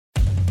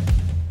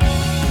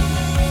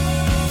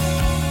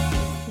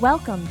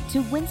Welcome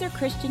to Windsor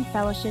Christian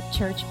Fellowship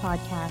Church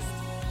Podcast.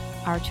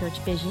 Our church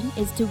vision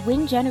is to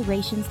win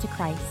generations to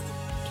Christ,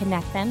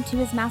 connect them to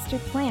His master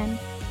plan,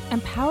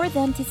 empower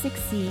them to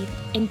succeed,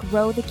 and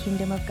grow the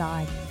kingdom of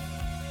God.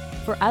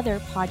 For other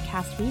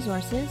podcast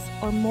resources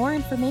or more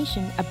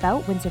information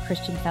about Windsor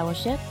Christian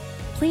Fellowship,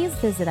 please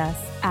visit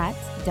us at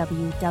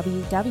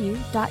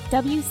www.wcf.ca.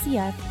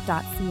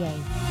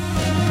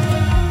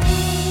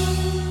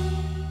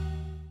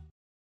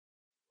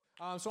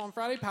 So on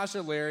Friday,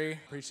 Pastor Larry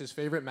preached his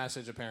favorite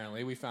message,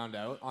 apparently, we found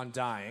out, on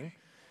dying.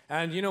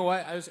 And you know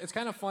what? It's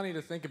kind of funny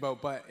to think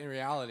about, but in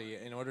reality,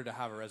 in order to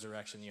have a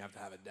resurrection, you have to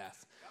have a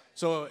death.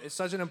 So it's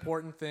such an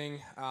important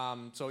thing.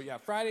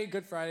 Friday,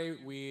 Good Friday,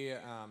 we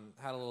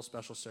had a little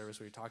special service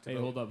where we talked about...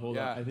 Hey, hold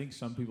up. I think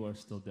some people are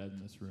still dead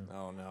in this room.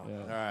 Oh, no.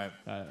 Yeah. All right.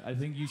 I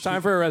think you should...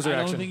 Time for a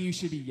resurrection. I don't think you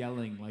should be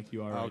yelling like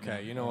you are right now.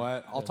 Okay, you know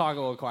what? I'll talk a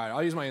little quiet.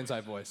 I'll use my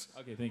inside voice.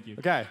 Okay, thank you.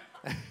 Okay.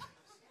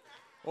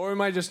 Or we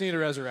might just need a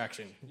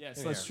resurrection.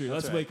 Yes, that's true.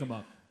 Let's wake them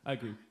up. I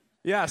agree.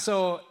 Yeah,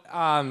 so,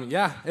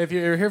 if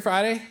you're here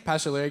Friday,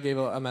 Pastor Larry gave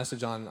a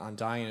message on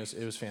dying.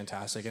 It was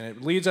fantastic, and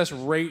it leads us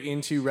right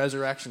into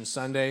Resurrection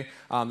Sunday.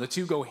 The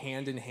two go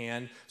hand in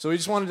hand. So we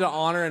just wanted to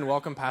honor and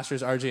welcome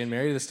Pastors RJ and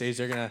Mary to the stage.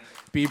 They're going to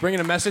be bringing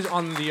a message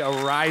on the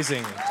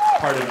arising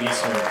part of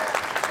Easter.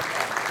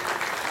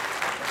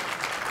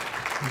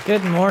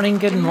 Good morning,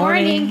 good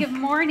morning. Good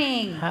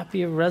morning.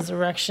 Happy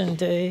Resurrection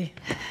Day.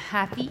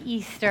 Happy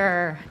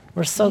Easter.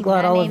 We're so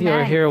glad all of you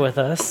are here with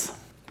us.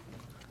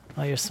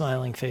 All your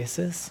smiling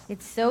faces.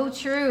 It's so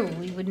true.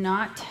 We would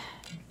not,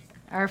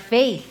 our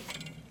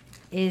faith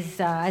is,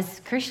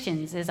 as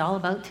Christians, is all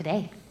about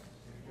today.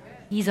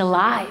 He's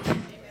alive.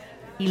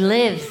 He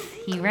lives.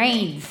 He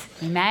reigns.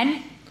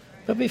 Amen?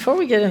 But before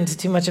we get into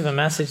too much of a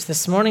message,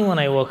 this morning when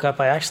I woke up,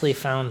 I actually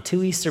found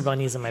 2 Easter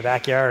bunnies in my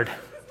backyard.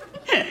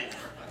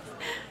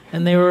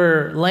 And they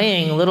were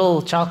laying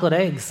little chocolate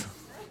eggs.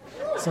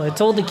 So I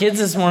told the kids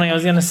this morning I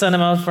was going to send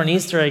them out for an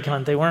Easter egg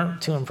hunt. They weren't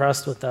too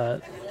impressed with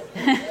that.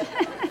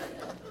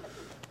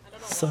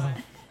 So,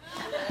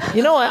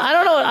 you know what? I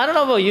don't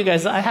know about you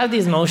guys. I have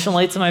these motion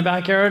lights in my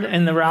backyard,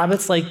 and the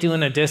rabbits like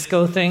doing a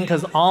disco thing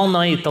because all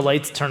night the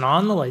lights turn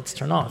on, the lights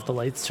turn off, the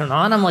lights turn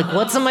on. I'm like,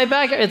 what's in my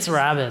backyard? It's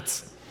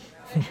rabbits.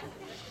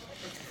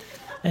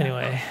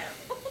 Anyway.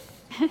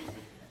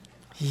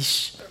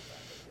 Yeesh.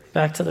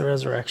 Back to the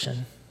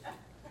resurrection.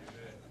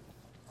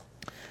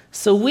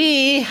 So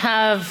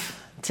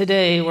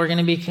today we're going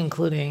to be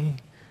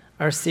concluding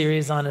our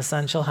series on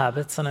essential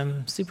habits, and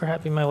I'm super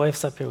happy my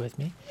wife's up here with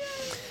me.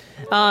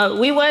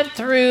 We went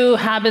through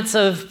habits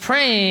of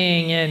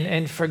praying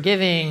and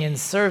forgiving and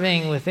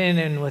serving within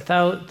and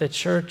without the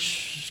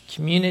church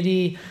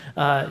community,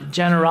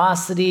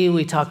 generosity.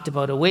 We talked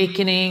about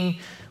awakening.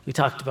 We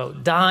talked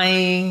about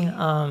dying.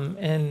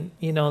 And,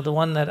 the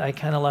one that I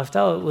kind of left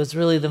out was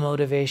really the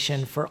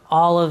motivation for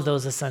all of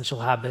those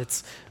essential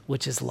habits,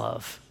 which is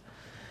love.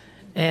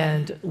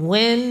 And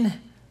when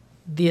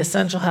the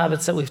essential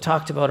habits that we've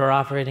talked about are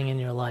operating in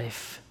your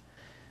life,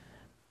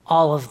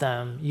 all of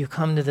them, you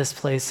come to this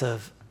place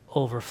of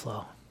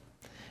overflow.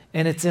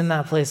 And it's in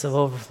that place of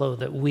overflow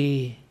that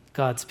we,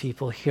 God's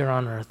people here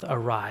on earth,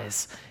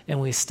 arise. And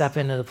we step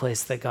into the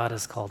place that God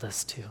has called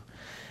us to.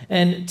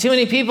 And too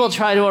many people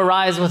try to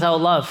arise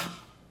without love.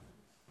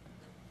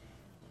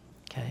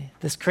 Okay?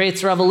 This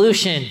creates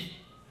revolution,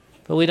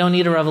 but we don't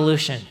need a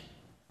revolution.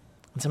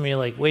 And some of you are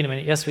like, wait a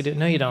minute, yes we do.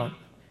 No, you don't.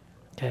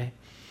 Okay.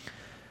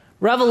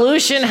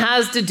 Revolution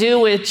has to do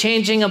with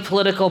changing a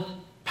political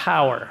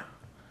power.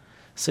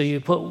 So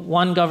you put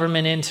one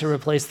government in to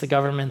replace the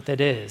government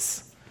that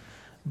is.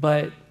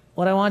 But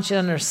what I want you to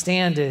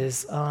understand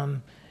is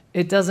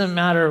it doesn't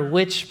matter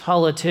which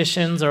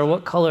politicians or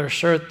what color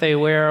shirt they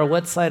wear or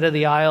what side of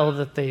the aisle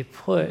that they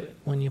put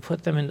when you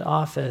put them into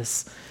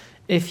office.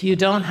 If you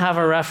don't have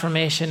a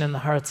reformation in the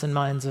hearts and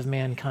minds of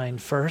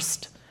mankind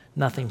first,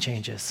 nothing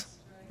changes.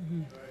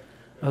 Mm-hmm.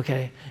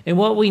 Okay, and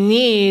what we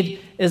need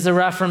is a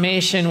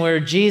reformation where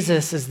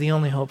Jesus is the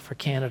only hope for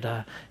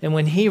Canada. And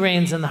when He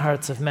reigns in the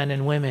hearts of men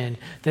and women,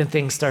 then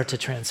things start to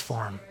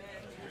transform.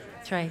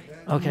 That's right.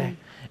 Okay,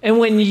 Mm-hmm. and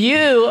when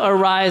you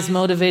arise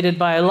motivated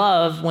by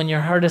love, when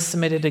your heart is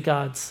submitted to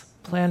God's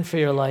plan for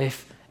your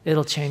life,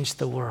 it'll change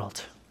the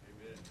world.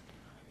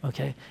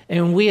 Okay,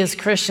 and we as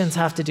Christians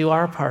have to do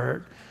our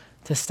part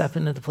to step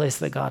into the place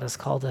that God has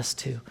called us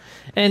to.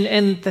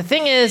 And the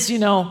thing is,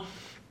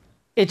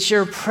 it's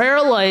your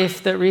prayer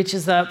life that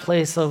reaches that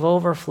place of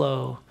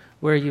overflow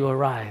where you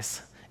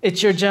arise.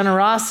 It's your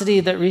generosity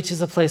that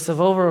reaches a place of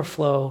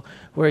overflow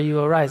where you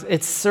arise.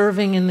 It's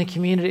serving in the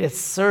community. It's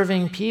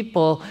serving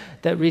people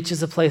that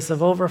reaches a place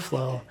of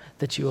overflow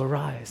that you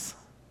arise.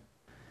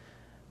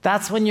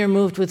 That's when you're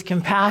moved with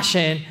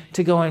compassion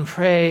to go and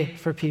pray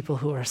for people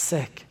who are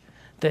sick,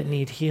 that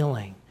need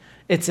healing.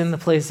 It's in the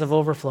place of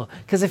overflow.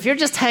 Because if you're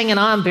just hanging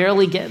on,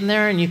 barely getting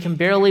there, and you can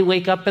barely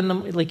wake up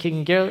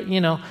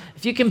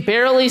if you can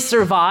barely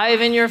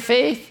survive in your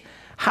faith,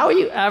 how are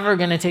you ever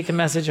going to take a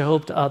message of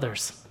hope to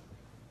others?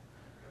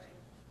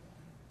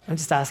 I'm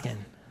just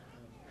asking.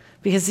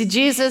 Because see,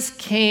 Jesus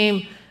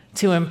came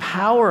to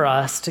empower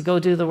us to go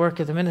do the work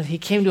of the ministry. He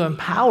came to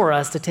empower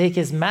us to take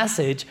his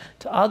message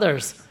to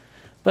others.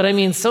 But I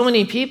mean, so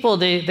many people,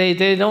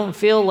 they don't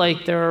feel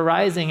like they're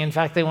arising. In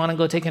fact, they want to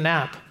go take a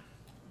nap.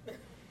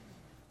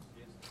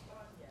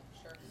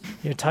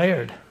 You're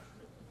tired.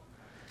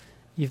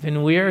 You've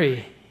been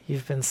weary.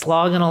 You've been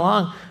slogging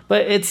along.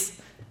 But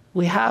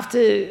we have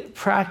to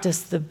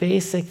practice the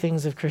basic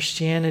things of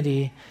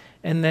Christianity,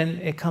 and then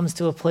it comes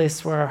to a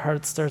place where our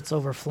heart starts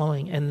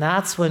overflowing. And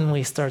that's when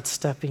we start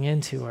stepping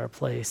into our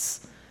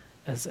place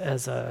as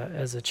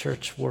a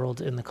church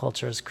world in the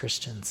culture as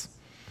Christians.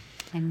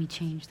 And we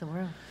change the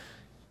world.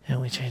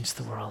 And we change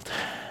the world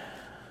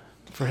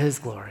for his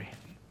glory.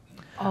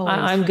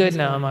 I'm good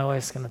now. My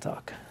wife's going to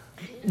talk.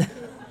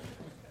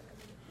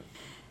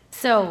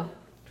 So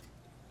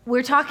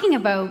we're talking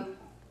about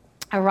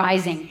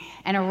arising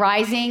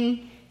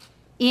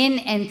in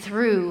and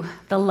through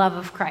the love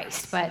of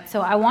Christ. But so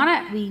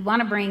we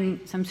want to bring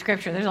some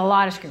scripture. There's a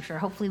lot of scripture.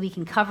 Hopefully we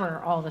can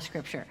cover all the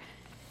scripture.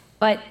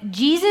 But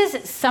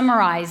Jesus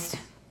summarized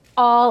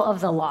all of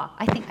the law.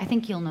 I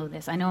think you'll know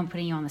this. I know I'm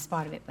putting you on the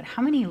spot of it, but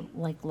how many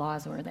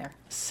laws were there?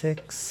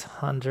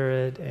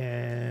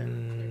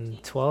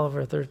 612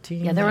 or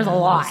 13? Yeah, there was a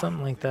lot.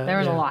 Something like that. There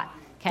was a lot.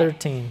 Okay.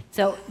 13.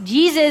 So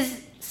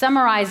Jesus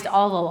summarized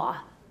all the law,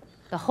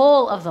 the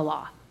whole of the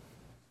law,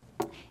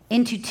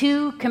 into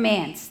 2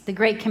 commands, the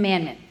Great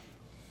Commandment.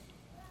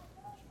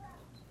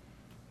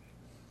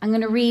 I'm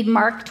going to read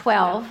Mark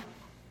 12,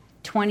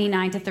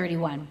 29 to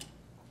 31.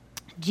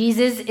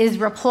 Jesus is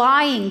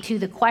replying to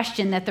the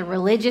question that the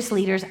religious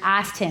leaders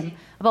asked him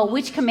about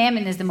which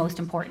commandment is the most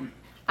important.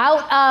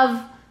 Out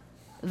of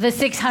the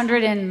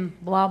 600 and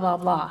blah, blah,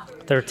 blah.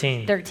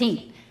 13.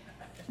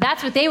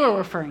 That's what they were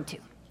referring to.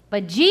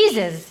 But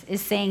Jesus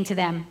is saying to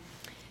them,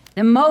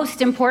 the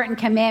most important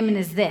commandment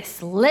is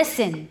this.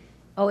 Listen,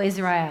 O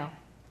Israel.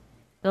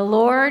 The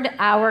Lord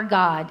our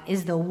God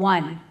is the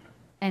one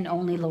and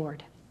only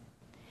Lord.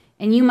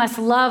 And you must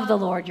love the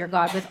Lord your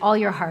God with all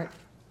your heart,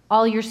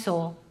 all your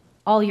soul,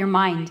 all your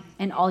mind,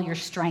 and all your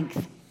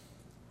strength.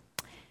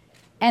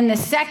 And the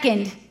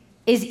second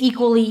is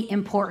equally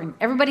important.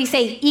 Everybody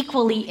say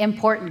equally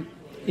important.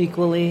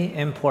 Equally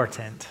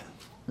important.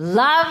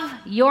 Love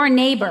your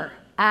neighbor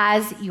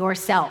as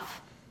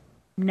yourself.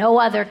 No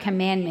other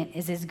commandment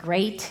is as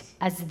great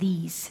as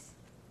these.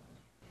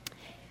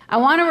 I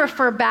want to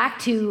refer back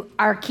to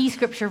our key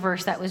scripture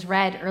verse that was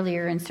read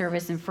earlier in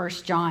service in 1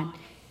 John.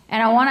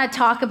 And I want to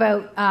talk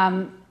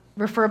about,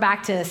 refer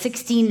back to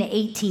 16 to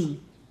 18.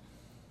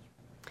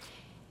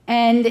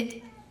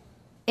 And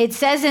it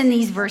says in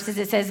these verses,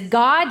 it says,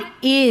 God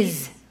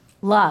is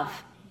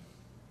love.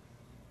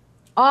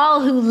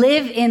 All who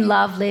live in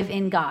love live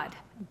in God.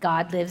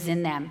 God lives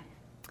in them.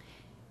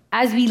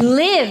 As we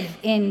live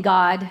in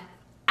God,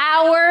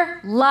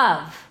 our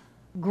love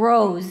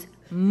grows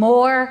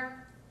more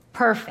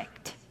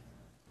perfect.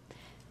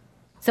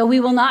 So we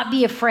will not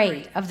be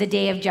afraid of the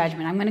day of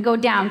judgment. I'm going to go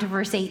down to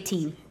verse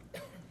 18.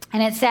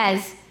 And it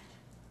says,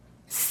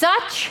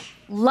 such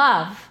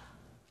love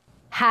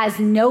has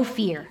no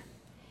fear,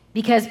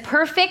 because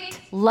perfect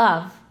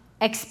love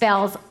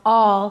expels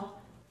all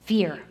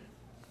fear.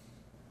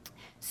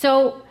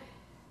 So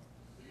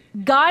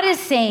God is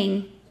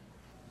saying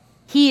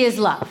he is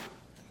love.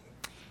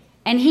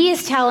 And he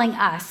is telling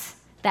us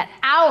that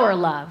our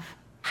love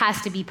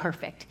has to be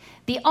perfect.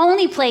 The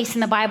only place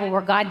in the Bible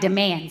where God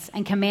demands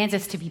and commands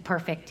us to be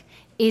perfect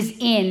is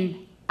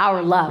in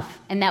our love,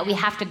 and that we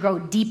have to grow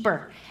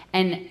deeper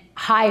and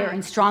higher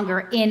and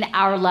stronger in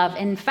our love.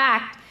 In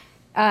fact,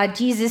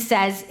 Jesus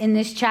says in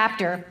this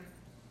chapter,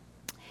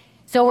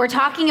 so we're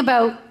talking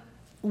about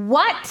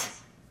what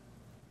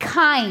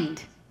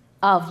kind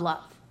of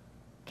love,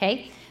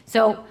 okay?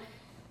 So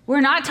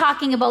we're not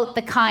talking about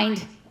the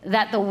kind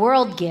that the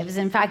world gives.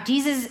 In fact,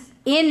 Jesus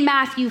in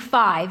Matthew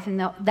 5, in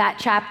that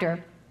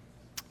chapter,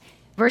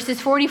 verses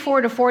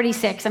 44 to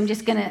 46, I'm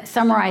just going to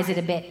summarize it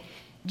a bit.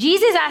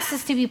 Jesus asks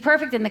us to be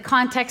perfect in the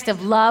context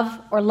of love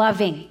or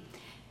loving,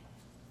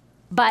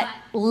 but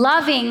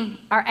loving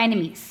our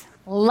enemies,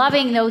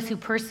 loving those who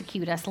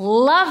persecute us,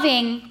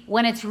 loving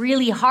when it's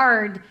really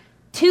hard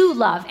to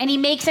love. And he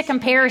makes a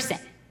comparison.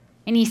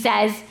 And he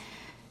says,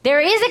 there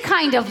is a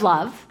kind of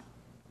love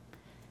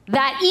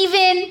that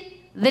even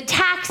the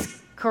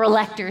tax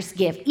collectors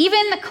give,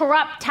 even the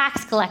corrupt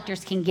tax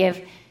collectors can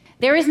give.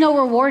 There is no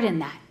reward in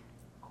that.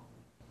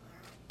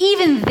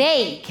 Even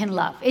they can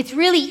love. It's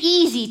really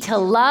easy to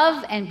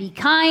love and be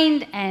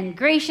kind and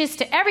gracious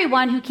to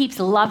everyone who keeps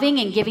loving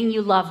and giving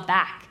you love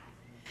back.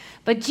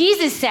 But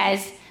Jesus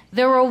says,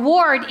 the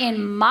reward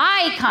in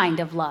my kind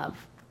of love,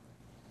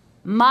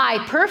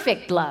 my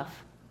perfect love,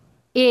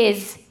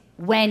 is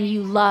when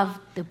you love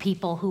the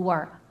people who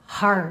are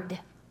hard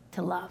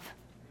to love.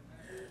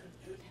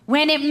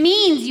 When it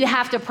means you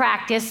have to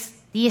practice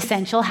the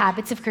essential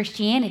habits of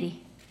Christianity.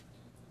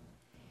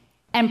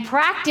 And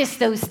practice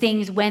those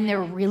things when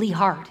they're really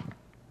hard.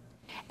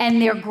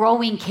 And they're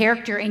growing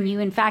character in you.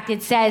 In fact,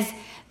 it says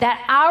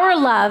that our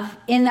love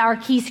in our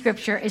key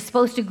scripture is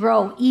supposed to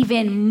grow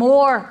even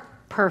more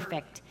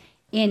perfect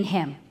in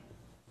him.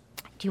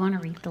 Do you want to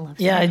read the love?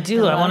 Yeah, I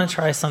do. I want to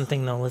try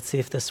something, though. Let's see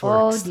if this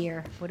works. Oh,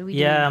 dear. What do we do?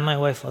 Yeah, my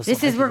wife loves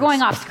We're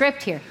going off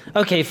script here.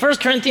 Okay, 1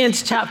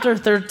 Corinthians chapter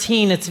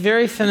 13. It's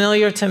very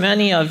familiar to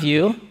many of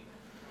you.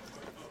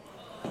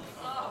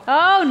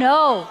 Oh,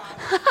 no.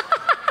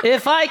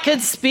 If I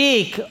could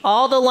speak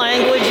all the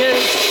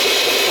languages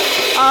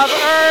of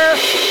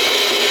earth.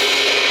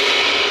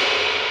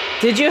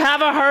 Did you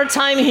have a hard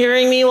time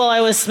hearing me while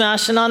I was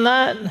smashing on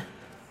that?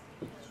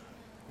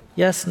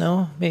 Yes,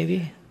 no,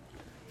 maybe.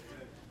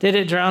 Did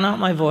it drown out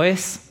my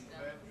voice?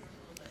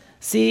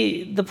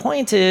 See, the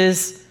point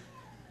is,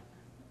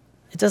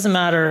 it doesn't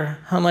matter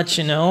how much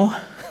you know.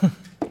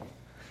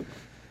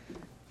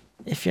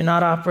 If you're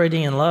not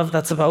operating in love,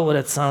 that's about what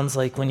it sounds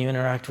like when you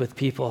interact with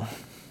people.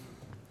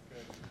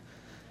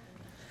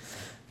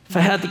 If I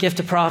had the gift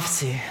of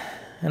prophecy,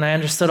 and I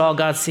understood all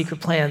God's secret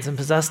plans and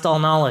possessed all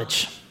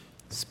knowledge,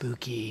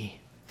 spooky.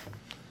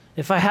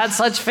 If I had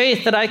such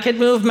faith that I could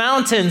move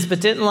mountains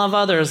but didn't love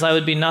others, I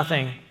would be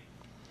nothing.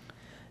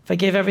 If I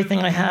gave everything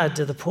I had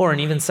to the poor and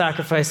even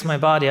sacrificed my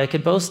body, I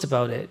could boast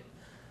about it.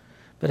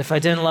 But if I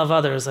didn't love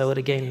others, I would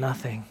have gained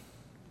nothing.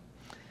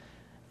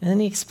 And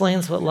then he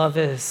explains what love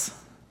is.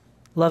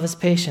 Love is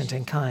patient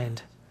and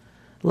kind.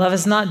 Love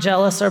is not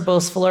jealous or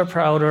boastful or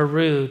proud or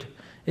rude.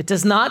 It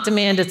does not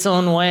demand its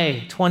own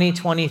way.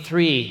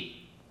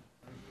 2023.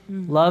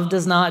 Love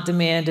does not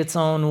demand its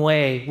own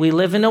way. We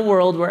live in a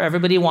world where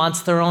everybody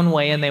wants their own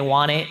way and they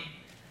want it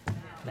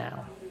now.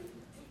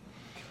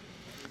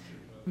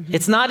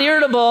 It's not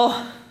irritable.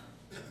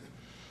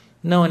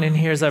 No one in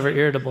here is ever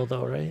irritable,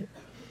 though, right?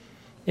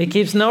 It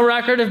keeps no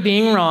record of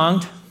being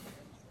wronged.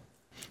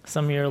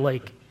 Some of you are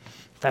like,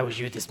 that was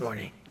you this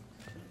morning,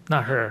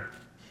 not her.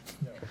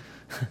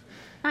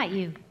 Not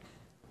you.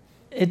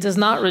 It does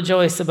not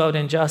rejoice about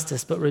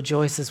injustice, but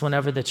rejoices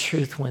whenever the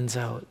truth wins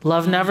out.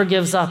 Love never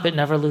gives up. It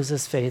never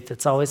loses faith.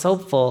 It's always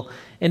hopeful,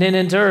 and it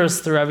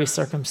endures through every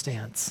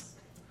circumstance.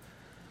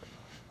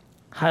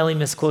 Highly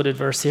misquoted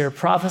verse here.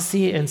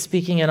 Prophecy and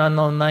speaking in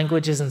unknown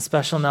languages and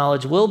special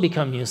knowledge will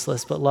become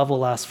useless, but love will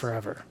last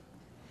forever.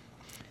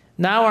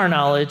 Now our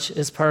knowledge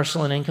is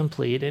partial and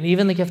incomplete, and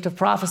even the gift of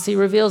prophecy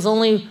reveals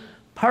only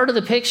part of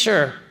the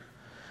picture.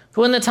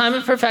 But when the time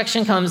of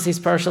perfection comes, these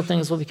partial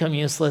things will become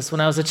useless. When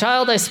I was a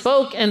child, I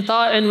spoke and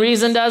thought and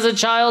reasoned as a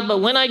child, but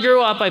when I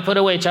grew up, I put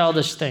away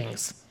childish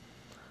things.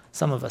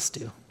 Some of us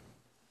do.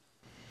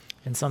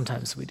 And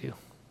sometimes we do.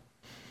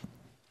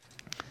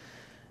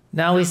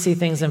 Now we see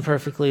things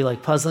imperfectly,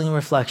 like puzzling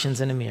reflections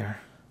in a mirror.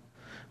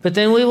 But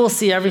then we will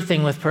see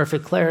everything with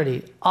perfect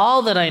clarity.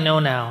 All that I know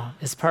now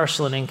is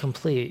partial and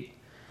incomplete.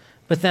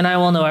 But then I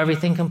will know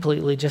everything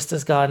completely, just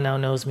as God now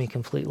knows me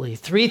completely.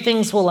 3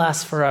 things will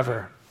last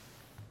forever.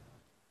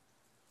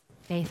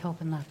 Faith,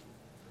 hope, and love.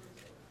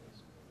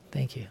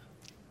 Thank you.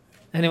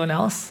 Anyone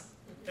else?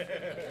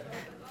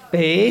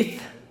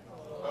 Faith,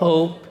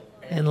 hope,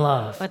 and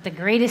love. But the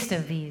greatest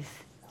of these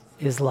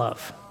is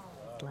love.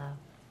 Love.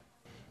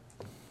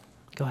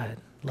 Go ahead.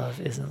 Love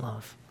isn't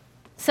love.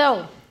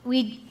 So,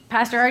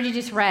 Pastor Archie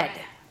just read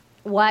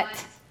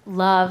what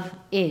love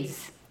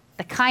is.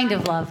 The kind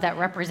of love that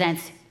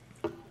represents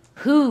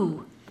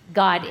who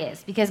God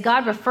is. Because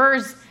God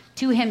refers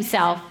to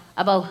himself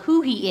about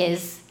who he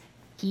is.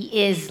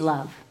 He is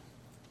love.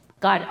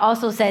 God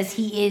also says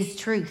he is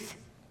truth.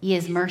 He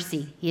is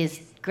mercy. He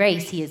is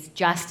grace. He is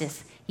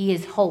justice. He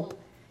is hope.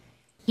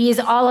 He is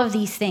all of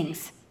these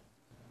things.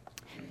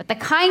 But the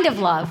kind of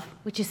love,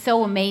 which is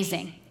so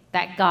amazing,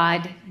 that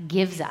God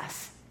gives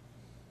us,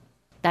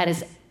 that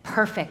is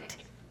perfect,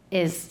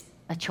 is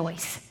a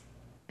choice.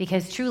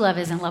 Because true love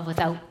isn't love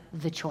without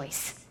the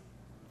choice.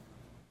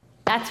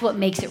 That's what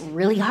makes it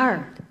really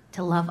hard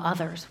to love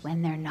others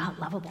when they're not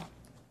lovable.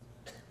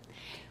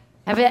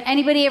 Have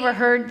anybody ever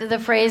heard the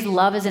phrase,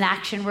 love is an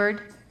action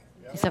word?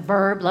 It's a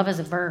verb. Love is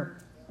a verb.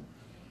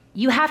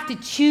 You have to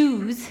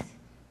choose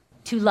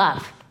to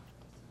love.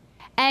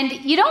 And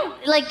you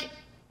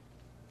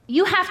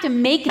have to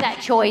make that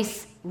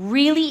choice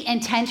really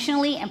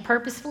intentionally and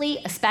purposefully,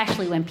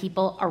 especially when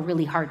people are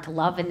really hard to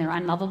love and they're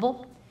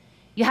unlovable.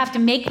 You have to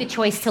make the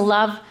choice to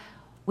love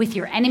with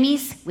your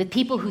enemies, with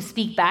people who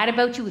speak bad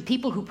about you, with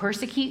people who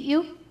persecute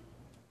you.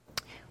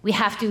 We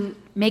have to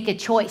make a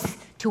choice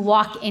to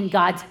walk in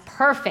God's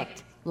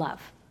perfect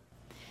love.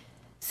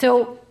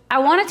 So I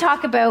want to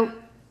talk about,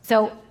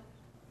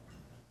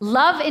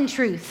 love and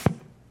truth,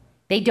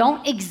 they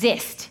don't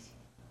exist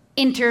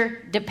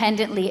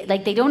interdependently,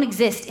 like they don't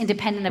exist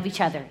independent of each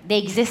other. They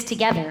exist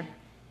together.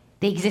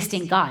 They exist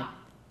in God.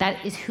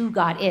 That is who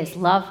God is,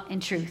 love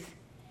and truth.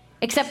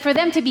 Except for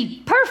them to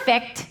be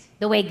perfect,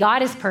 the way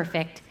God is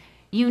perfect,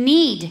 you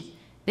need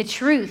the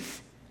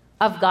truth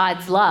of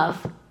God's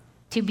love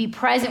to be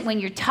present when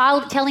you're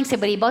telling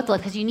somebody about the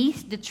love, because you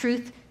need the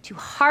truth to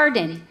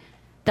harden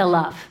the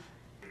love,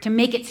 to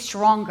make it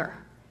stronger.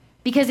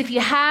 Because if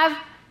you have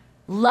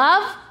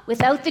love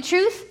without the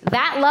truth,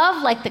 that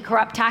love, like the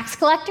corrupt tax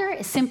collector,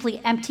 is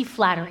simply empty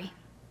flattery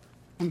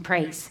and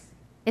praise.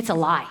 It's a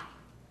lie.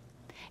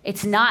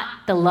 It's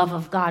not the love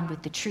of God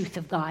with the truth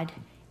of God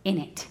in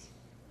it.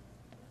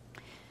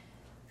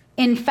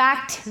 In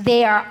fact,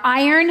 they are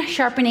iron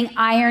sharpening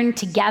iron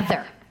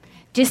together,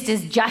 just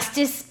as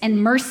justice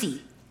and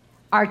mercy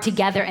are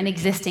together and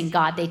exist in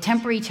God. They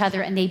temper each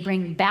other and they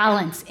bring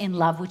balance in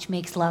love, which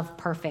makes love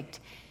perfect.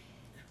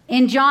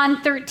 In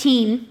John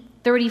 13,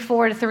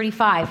 34 to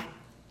 35,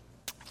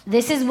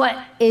 this is what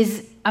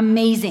is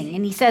amazing.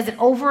 And he says it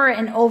over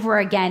and over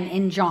again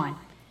in John.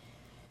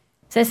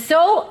 It says,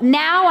 so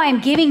now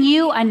I'm giving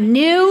you a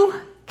new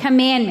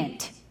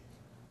commandment.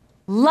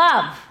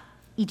 Love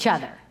each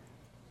other,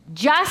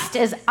 just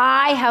as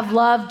I have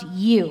loved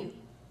you.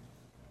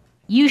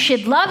 You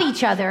should love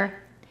each other,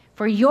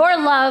 for your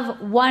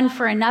love one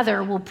for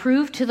another will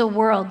prove to the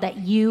world that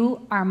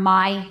you are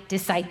my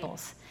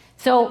disciples.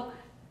 So,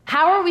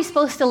 how are we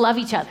supposed to love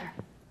each other?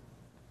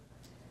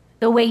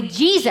 The way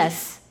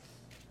Jesus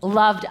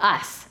loved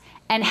us.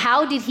 And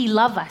how did he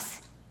love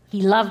us?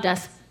 He loved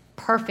us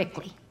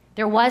perfectly.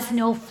 There was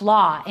no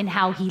flaw in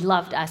how he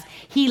loved us.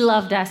 He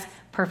loved us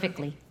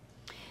perfectly.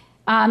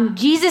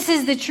 Jesus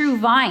is the true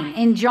vine.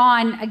 In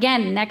John,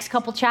 again, next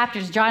couple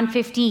chapters, John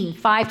 15,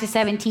 5 to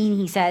 17,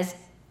 he says,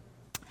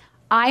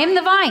 I am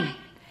the vine,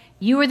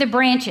 you are the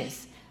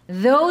branches.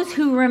 Those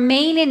who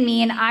remain in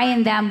me and I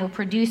in them will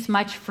produce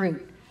much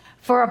fruit.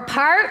 For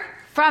apart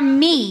from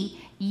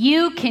me,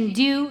 you can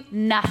do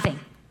nothing.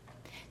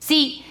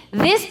 See,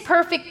 this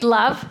perfect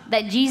love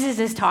that Jesus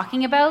is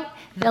talking about,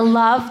 the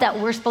love that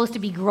we're supposed to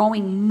be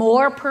growing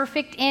more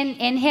perfect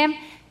in him,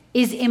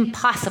 is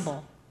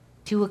impossible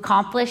to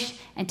accomplish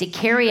and to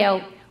carry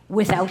out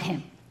without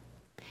him,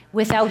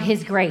 without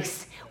his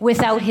grace,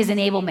 without his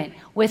enablement,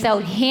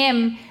 without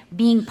him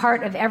being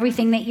part of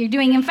everything that you're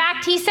doing. In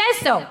fact, he says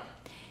so.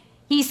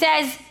 He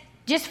says,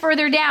 just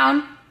further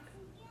down,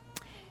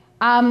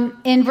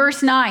 in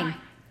verse 9,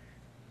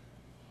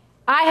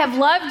 I have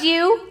loved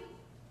you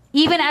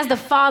even as the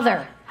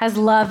Father has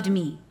loved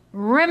me.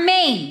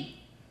 Remain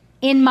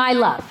in my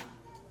love.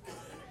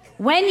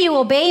 When you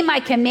obey my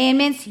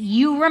commandments,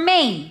 you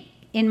remain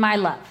in my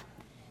love.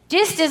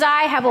 Just as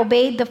I have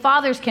obeyed the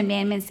Father's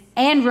commandments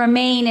and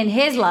remain in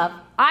his love,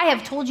 I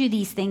have told you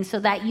these things so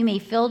that you may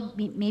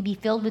be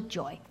filled with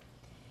joy.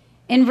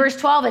 In verse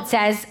 12 it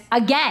says,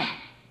 again,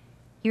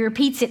 he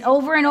repeats it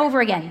over and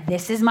over again.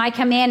 This is my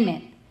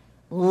commandment.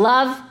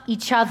 Love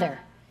each other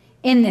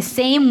in the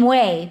same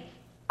way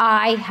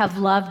I have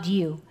loved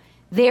you.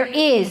 There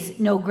is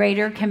no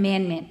greater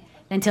commandment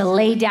than to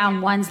lay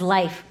down one's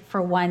life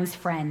for one's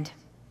friend.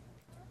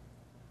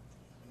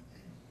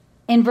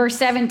 In verse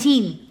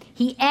 17,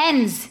 he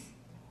ends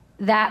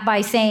that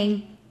by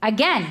saying,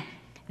 again,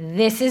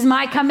 this is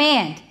my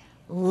command.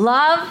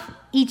 Love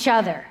each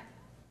other.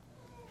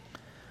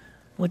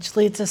 Which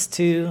leads us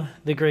to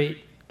the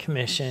Great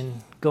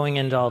Commission, going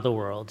into all the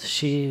world.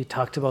 She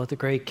talked about the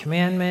Great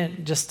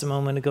Commandment just a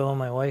moment ago.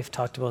 My wife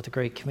talked about the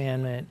Great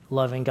Commandment,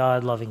 loving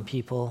God, loving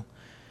people.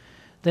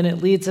 Then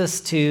it leads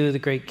us to the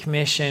Great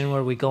Commission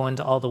where we go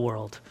into all the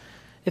world.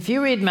 If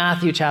you read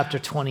Matthew chapter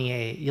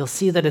 28, you'll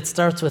see that it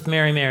starts with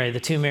Mary, the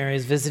two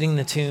Marys visiting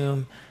the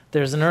tomb.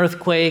 There's an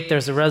earthquake,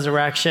 there's a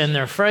resurrection.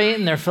 They're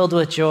frightened, they're filled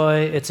with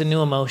joy. It's a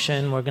new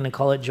emotion. We're going to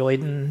call it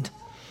joytened,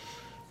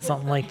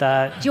 something like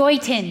that.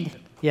 Joytened.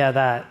 Yeah,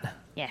 that.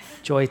 Yes.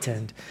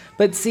 Joytened.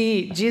 But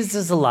see, Jesus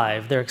is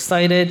alive. They're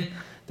excited,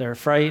 they're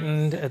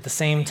frightened at the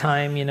same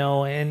time,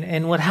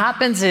 and what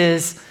happens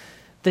is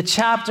the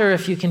chapter,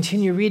 if you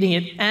continue reading,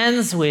 it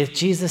ends with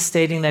Jesus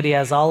stating that he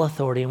has all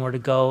authority and we're to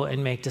go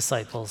and make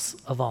disciples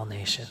of all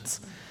nations.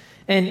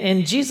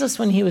 And Jesus,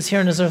 when he was here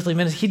in his earthly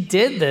ministry, he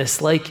did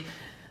this. Like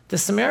the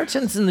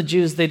Samaritans and the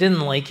Jews, they didn't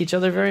like each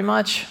other very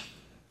much.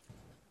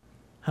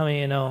 How many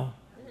of you know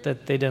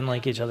that they didn't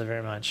like each other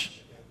very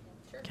much?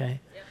 Okay.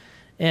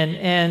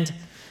 And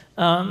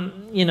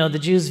the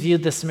Jews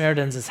viewed the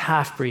Samaritans as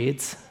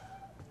half-breeds,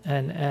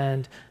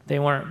 and they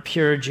weren't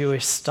pure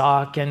Jewish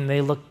stock, and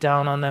they looked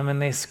down on them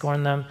and they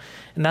scorned them.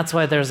 And that's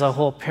why there's a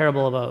whole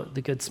parable about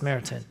the Good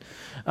Samaritan.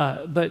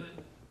 But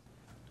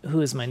who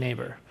is my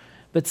neighbor?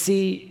 But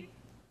see,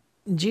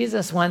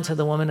 Jesus went to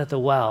the woman at the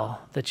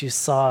well that you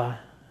saw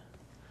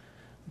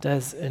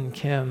Des and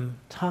Kim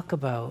talk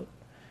about.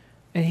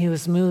 And he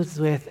was moved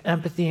with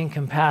empathy and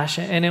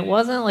compassion. And it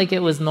wasn't like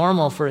it was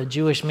normal for a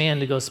Jewish man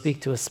to go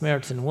speak to a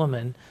Samaritan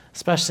woman,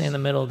 especially in the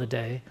middle of the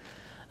day,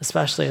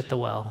 especially at the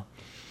well,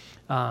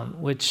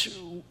 which,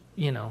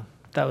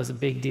 that was a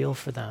big deal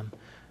for them.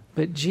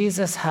 But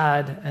Jesus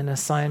had an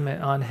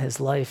assignment on his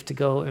life to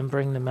go and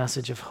bring the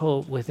message of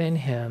hope within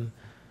him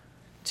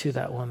to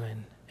that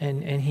woman.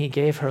 And he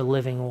gave her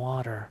living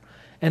water.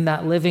 And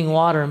that living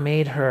water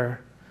made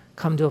her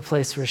come to a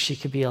place where she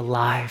could be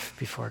alive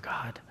before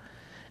God.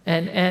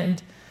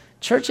 And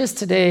churches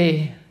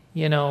today,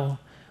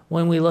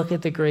 when we look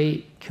at the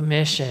Great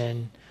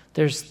Commission,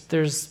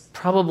 there's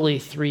probably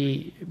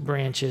three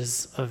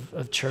branches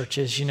of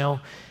churches,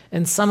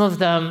 and some of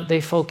them, they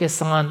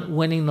focus on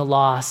winning the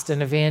lost,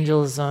 and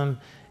evangelism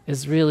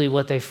is really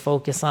what they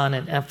focus on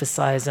and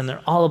emphasize, and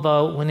they're all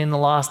about winning the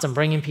lost and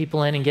bringing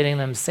people in and getting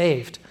them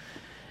saved.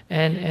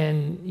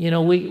 And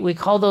we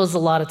call those a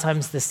lot of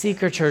times the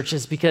seeker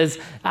churches, because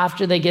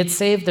after they get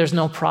saved, there's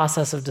no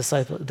process of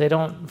disciple. They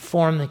don't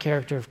form the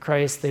character of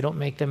Christ. They don't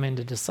make them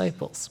into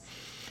disciples.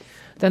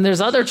 Then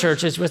there's other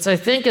churches, which I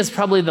think is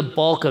probably the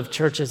bulk of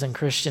churches in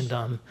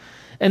Christendom.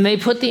 And they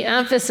put the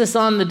emphasis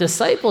on the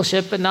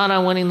discipleship, but not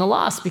on winning the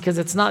lost, because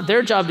it's not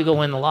their job to go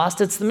win the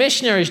lost. It's the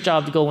missionary's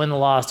job to go win the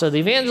lost, or the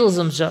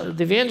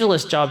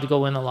evangelist's job to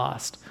go win the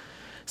lost.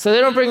 So they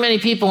don't bring many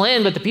people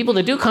in, but the people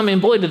that do come in,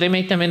 boy, do they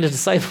make them into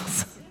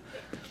disciples.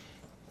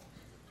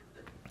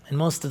 And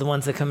most of the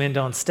ones that come in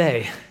don't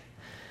stay,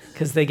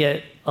 because they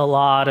get a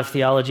lot of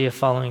theology of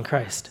following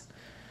Christ.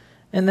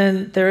 And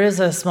then there is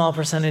a small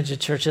percentage of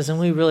churches, and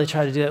we really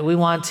try to do that. We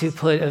want to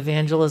put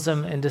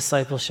evangelism and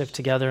discipleship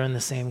together in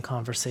the same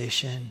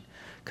conversation.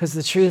 Because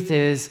the truth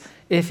is,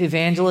 if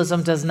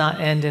evangelism does not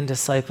end in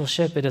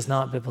discipleship, it is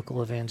not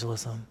biblical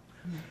evangelism.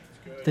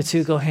 The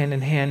two go hand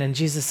in hand, and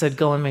Jesus said,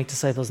 go and make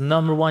disciples.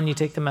 Number one, you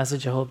take the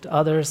message of hope to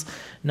others.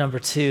 Number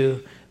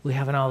two, we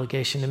have an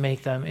obligation to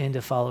make them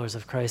into followers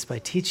of Christ by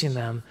teaching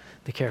them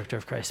the character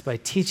of Christ, by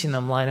teaching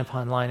them line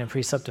upon line and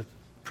precept to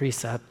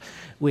precept.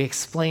 We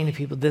explain to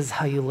people, this is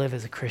how you live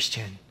as a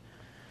Christian.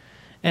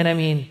 And I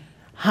mean,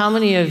 how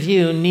many of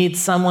you need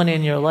someone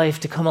in your life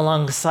to come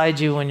alongside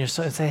you when you're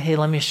and say, hey,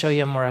 let me show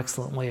you a more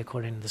excellent way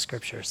according to the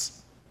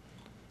scriptures?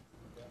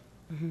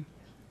 Mm-hmm.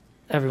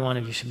 Every one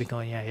of you should be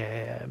going,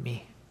 yeah,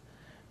 me.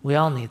 We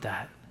all need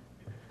that.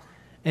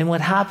 And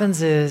what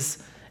happens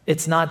is,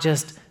 it's not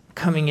just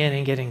coming in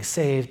and getting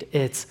saved,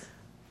 it's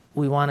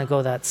we want to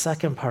go that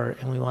second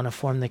part, and we want to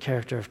form the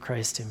character of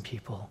Christ in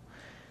people.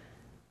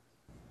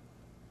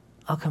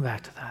 I'll come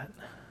back to that.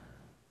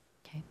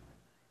 Okay.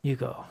 You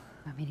go.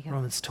 Want me to go?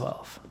 Romans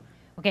 12.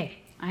 Okay,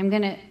 I'm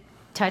going to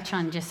touch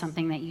on just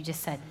something that you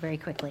just said very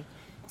quickly.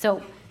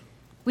 So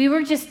we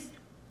were just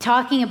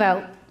talking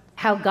about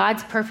how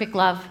God's perfect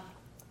love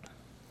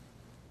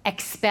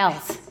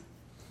expels,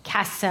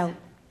 casts out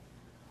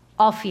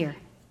all fear,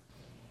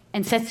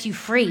 and sets you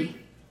free.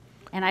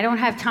 And I don't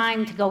have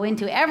time to go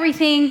into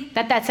everything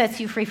that sets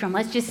you free from.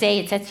 Let's just say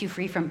it sets you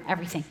free from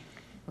everything,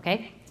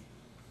 okay?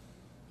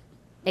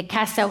 It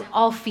casts out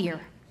all fear,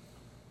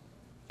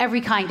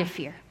 every kind of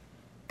fear,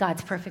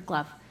 God's perfect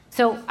love.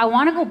 So I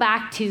want to go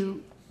back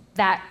to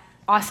that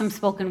awesome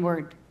spoken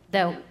word,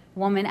 the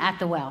woman at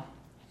the well.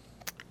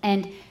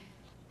 And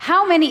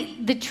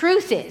the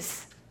truth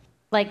is,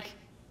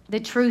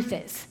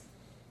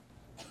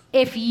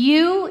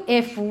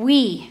 if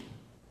we,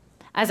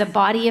 as a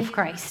body of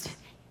Christ,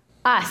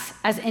 us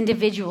as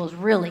individuals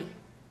really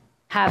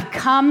have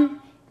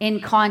come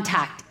in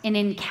contact, an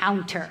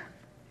encounter,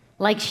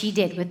 like she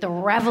did, with the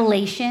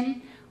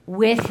revelation,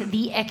 with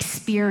the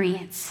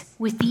experience,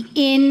 with the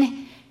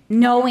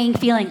in-knowing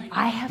feeling,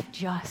 I have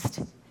just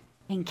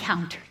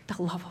encountered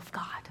the love of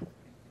God.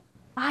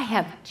 I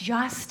have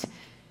just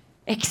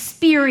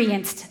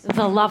experienced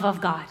the love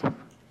of God.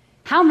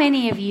 How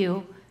many of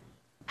you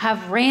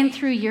have ran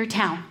through your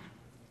town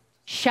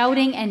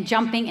shouting and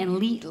jumping and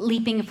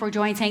leaping for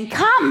joy and saying,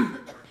 come,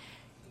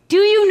 do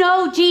you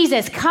know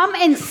Jesus? Come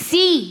and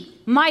see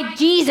my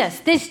Jesus,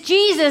 this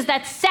Jesus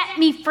that set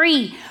me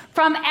free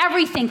from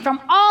everything, from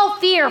all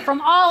fear,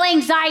 from all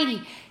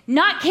anxiety,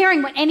 not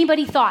caring what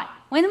anybody thought.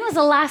 When was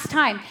the last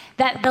time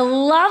that the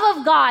love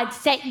of God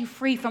set you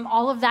free from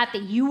all of that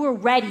you were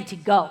ready to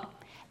go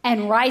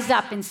and rise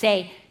up and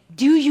say,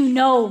 do you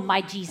know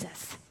my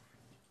Jesus?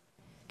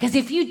 Because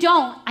if you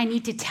don't, I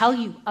need to tell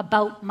you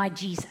about my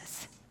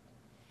Jesus.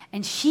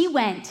 And she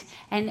went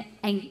and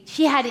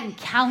she had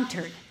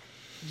encountered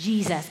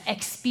Jesus,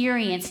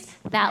 experienced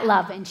that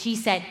love. And she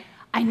said,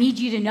 I need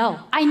you to know.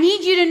 I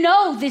need you to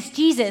know this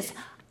Jesus.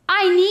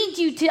 I need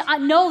you to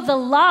know the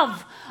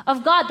love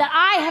of God that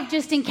I have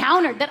just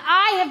encountered, that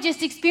I have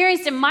just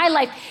experienced in my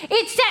life.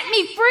 It set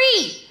me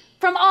free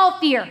from all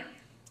fear,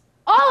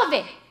 all of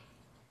it.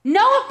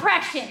 No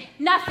oppression,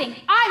 nothing.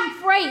 I'm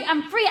free.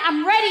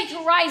 I'm ready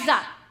to rise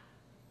up.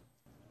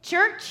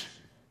 Church,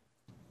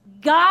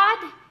 God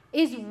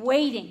is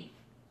waiting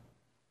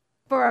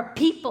for a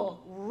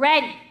people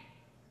ready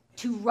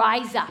to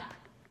rise up.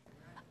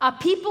 A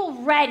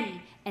people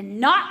ready and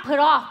not put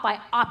off by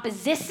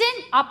opposition,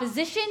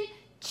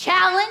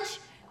 challenge,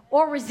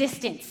 or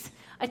resistance.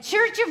 A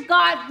church of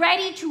God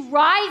ready to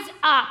rise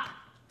up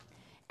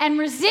and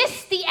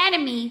resist the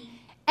enemy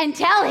and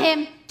tell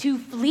him to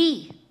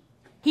flee.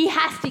 He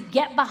has to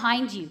get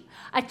behind you.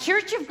 A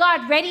church of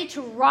God ready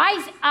to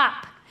rise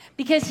up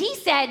because he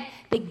said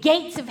the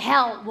gates of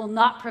hell will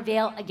not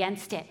prevail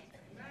against it.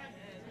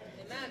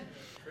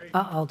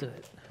 I'll do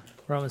it.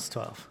 Romans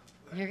 12.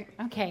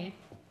 Okay.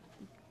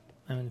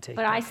 I'm going to take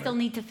But I still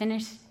need to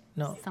finish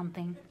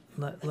something.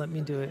 Let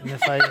me do it. And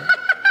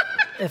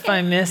if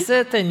I miss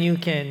it, then you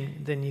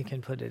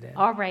can put it in.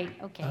 All right.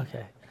 Okay.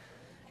 Okay.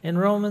 In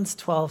Romans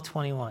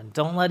 12:21,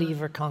 don't let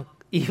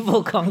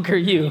evil conquer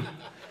you,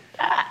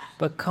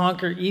 but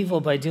conquer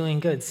evil by doing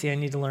good. See, I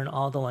need to learn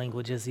all the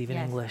languages, even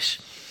English.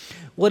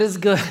 What is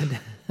good?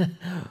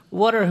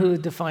 What or who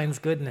defines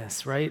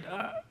goodness, right?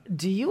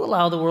 do you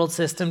allow the world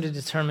system to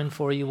determine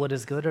for you what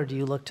is good, or do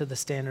you look to the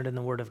standard in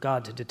the Word of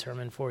God to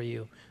determine for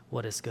you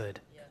what is good?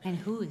 And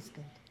who is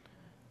good?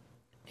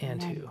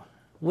 And Amen. who?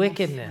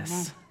 Wickedness.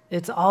 Amen.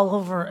 It's all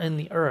over in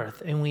the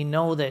earth, and we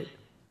know that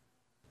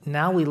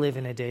now we live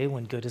in a day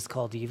when good is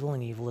called evil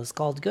and evil is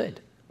called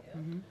good.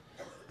 Mm-hmm.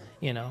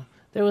 You know,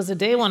 there was a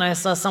day when I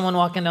saw someone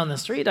walking down the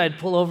street, I'd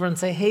pull over and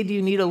say, hey, do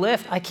you need a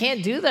lift? I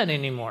can't do that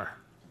anymore.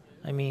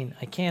 I mean,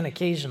 I can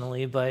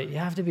occasionally, but you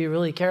have to be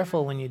really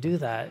careful when you do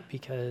that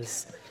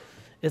because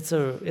it's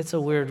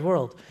a weird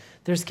world.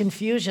 There's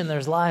confusion,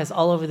 there's lies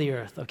all over the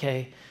earth,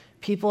 okay?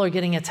 People are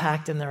getting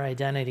attacked in their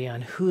identity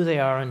on who they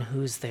are and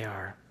whose they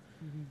are.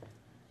 Mm-hmm.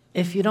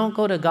 If you don't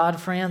go to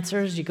God for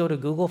answers, you go to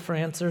Google for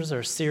answers,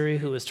 or Siri,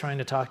 who was trying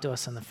to talk to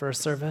us in the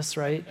first service,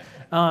 right?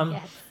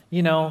 Yes.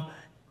 You know,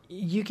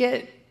 you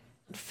get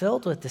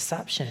filled with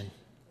deception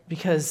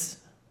because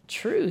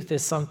truth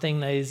is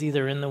something that is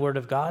either in the Word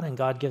of God and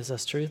God gives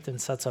us truth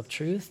and sets up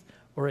truth,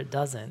 or it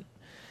doesn't.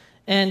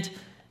 And,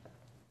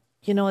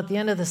 you know, at the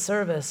end of the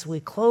service,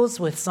 we close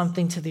with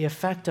something to the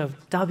effect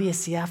of,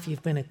 WCF,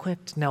 you've been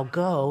equipped, now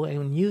go,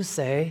 and you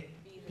say,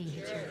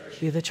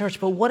 be the church.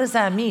 But what does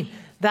that mean?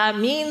 That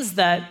means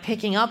that,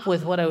 picking up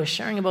with what I was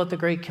sharing about the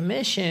Great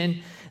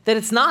Commission, that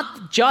it's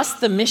not just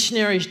the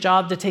missionary's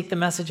job to take the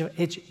message,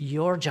 it's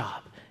your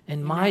job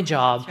and my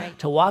job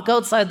to walk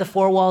outside the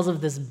four walls of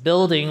this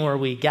building where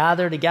we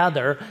gather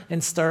together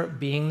and start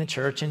being the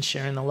church and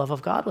sharing the love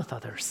of God with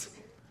others.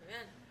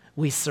 Amen.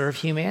 We serve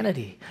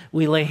humanity.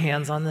 We lay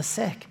hands on the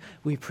sick.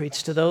 We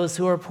preach to those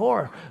who are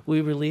poor. We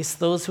release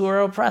those who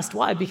are oppressed.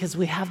 Why? Because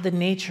we have the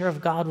nature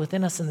of God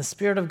within us, and the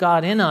Spirit of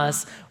God in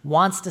us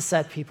wants to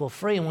set people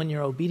free. And when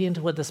you're obedient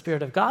to what the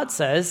Spirit of God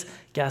says,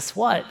 guess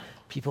what?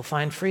 People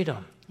find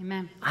freedom.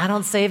 Amen. I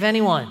don't save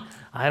anyone.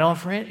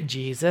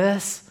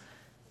 Jesus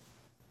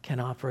can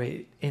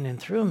operate in and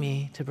through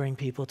me to bring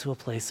people to a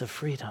place of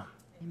freedom.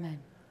 Amen.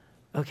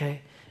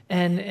 Okay?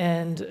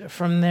 And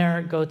from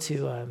there, go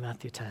to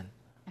Matthew 10.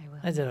 I will.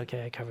 I did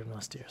okay. I covered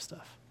most of your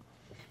stuff.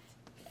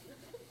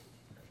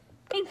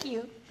 Thank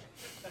you.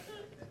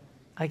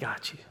 I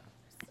got you.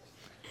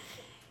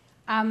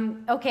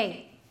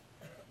 Okay.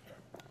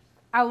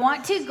 I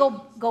want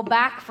to go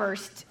back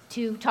first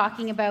to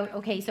talking about,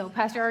 okay, so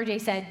Pastor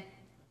RJ said,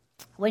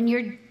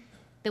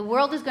 the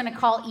world is going to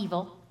call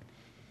evil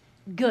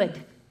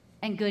good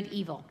and good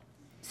evil.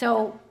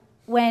 So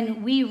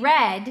when we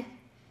read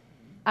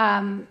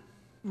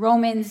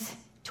Romans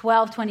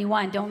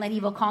 12:21, don't let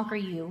evil conquer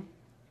you,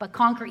 but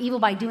conquer evil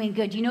by doing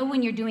good. You know,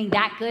 when you're doing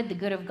that good, the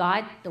good of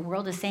God, the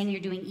world is saying you're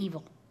doing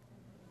evil,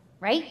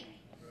 right?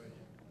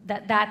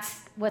 That's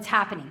what's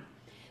happening.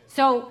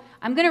 So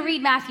I'm going to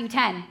read Matthew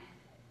 10,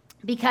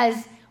 because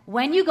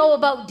when you go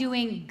about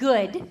doing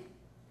good,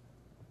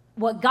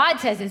 what God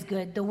says is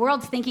good, the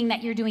world's thinking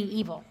that you're doing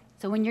evil.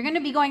 So when you're going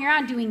to be going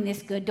around doing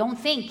this good, don't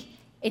think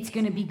it's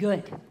going to be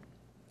good.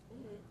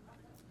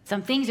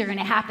 Some things are going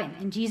to happen,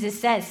 and Jesus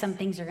says some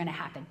things are going to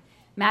happen.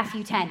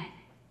 Matthew 10,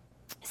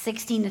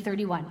 16 to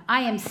 31.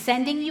 I am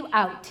sending you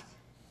out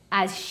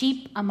as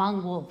sheep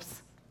among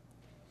wolves.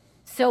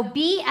 So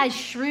be as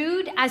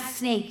shrewd as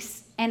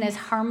snakes and as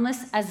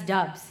harmless as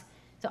doves.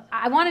 So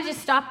I want to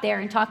just stop there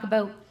and talk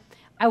about,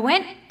 I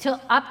went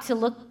up to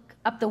look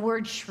up the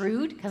word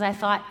shrewd, because I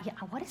thought, yeah,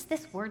 what is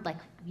this word like?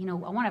 You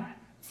know, I want to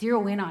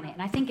zero in on it.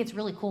 And I think it's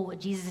really cool what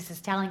Jesus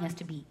is telling us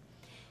to be.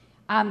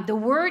 The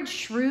word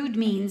shrewd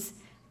means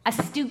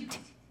astute,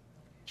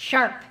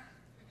 sharp,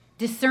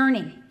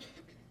 discerning,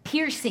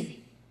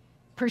 piercing,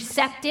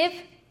 perceptive,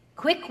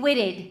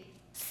 quick-witted,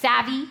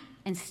 savvy,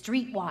 and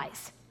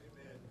streetwise.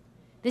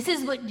 This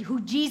is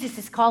who Jesus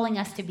is calling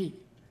us to be.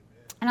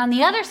 And on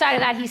the other side of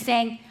that, he's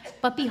saying,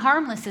 but be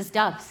harmless as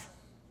doves.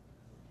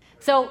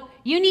 So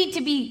you need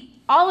to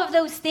be all of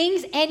those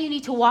things, and you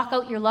need to walk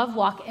out your love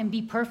walk and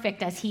be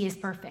perfect as he is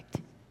perfect.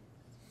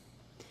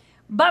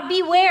 But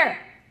beware,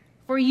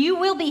 for you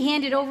will be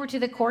handed over to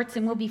the courts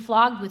and will be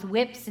flogged with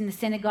whips in the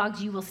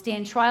synagogues. You will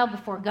stand trial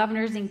before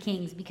governors and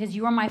kings because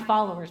you are my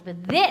followers.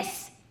 But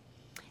this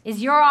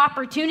is your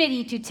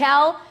opportunity to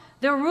tell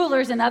the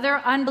rulers and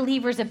other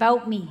unbelievers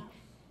about me.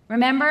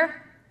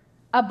 Remember,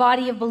 a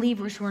body of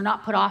believers who are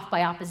not put off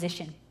by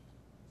opposition.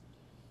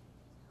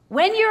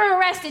 When you're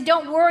arrested,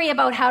 don't worry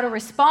about how to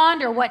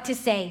respond or what to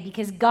say,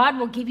 because God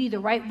will give you the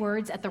right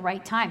words at the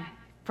right time.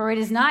 For it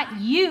is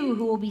not you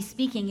who will be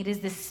speaking, it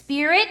is the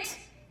Spirit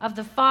of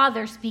the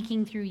Father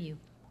speaking through you.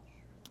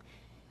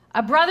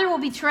 A brother will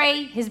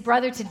betray his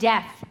brother to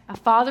death. A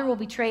father will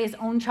betray his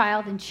own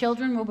child, and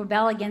children will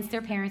rebel against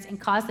their parents and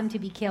cause them to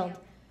be killed.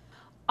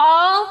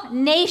 All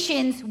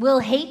nations will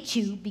hate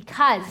you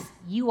because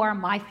you are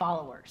my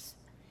followers.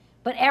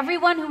 But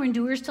everyone who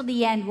endures till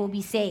the end will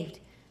be saved.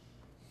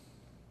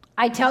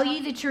 I tell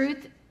you the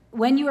truth,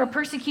 when you are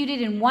persecuted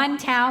in one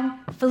town,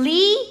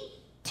 flee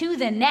to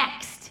the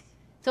next.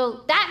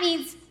 So that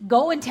means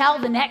go and tell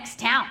the next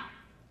town.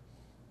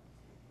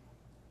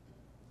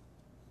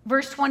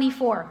 Verse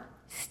 24.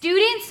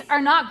 Students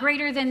are not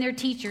greater than their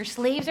teacher.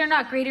 Slaves are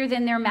not greater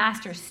than their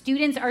master.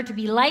 Students are to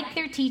be like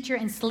their teacher,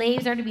 and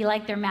slaves are to be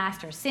like their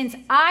master. Since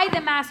I,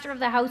 the master of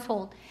the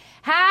household,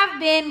 have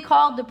been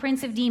called the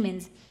prince of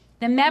demons,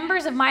 the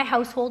members of my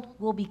household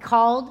will be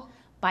called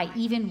by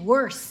even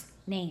worse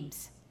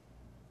names.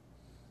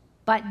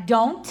 But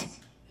don't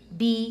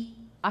be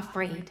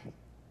afraid.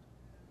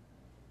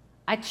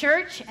 A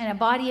church and a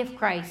body of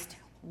Christ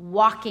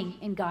walking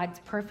in God's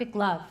perfect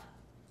love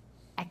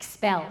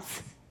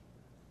expels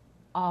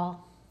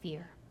all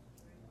fear.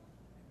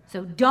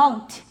 So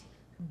don't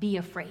be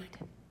afraid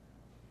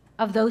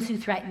of those who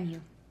threaten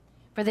you.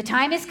 For the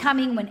time is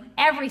coming when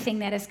everything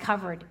that is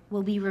covered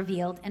will be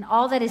revealed, and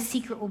all that is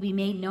secret will be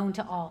made known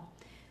to all.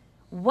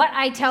 What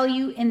I tell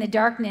you in the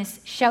darkness,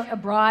 shout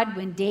abroad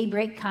when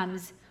daybreak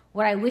comes.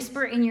 What I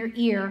whisper in your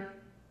ear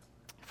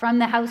from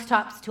the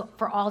housetops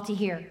for all to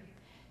hear.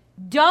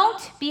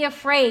 Don't be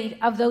afraid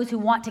of those who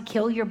want to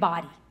kill your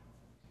body.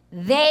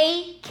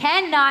 They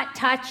cannot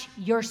touch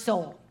your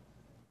soul.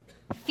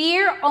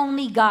 Fear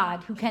only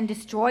God, who can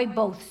destroy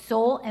both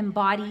soul and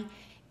body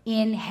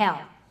in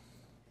hell.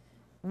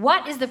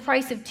 What is the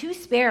price of 2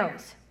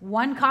 sparrows?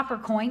 1 copper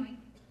coin?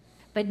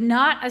 But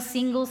not a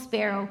single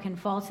sparrow can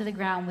fall to the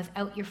ground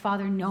without your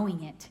Father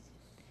knowing it.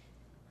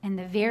 And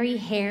the very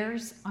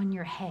hairs on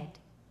your head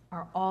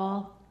are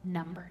all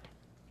numbered.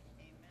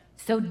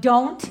 So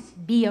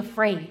don't be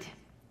afraid.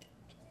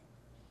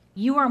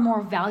 You are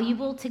more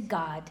valuable to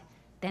God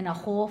than a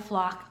whole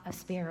flock of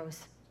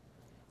sparrows.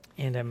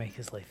 And I make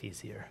his life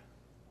easier.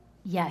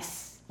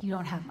 Yes, you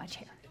don't have much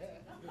hair.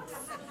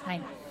 I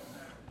know.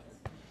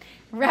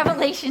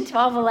 Revelation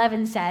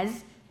 12:11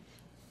 says,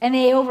 and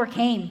they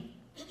overcame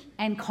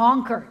and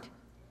conquered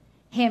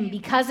him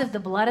because of the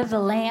blood of the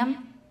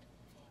Lamb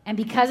and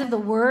because of the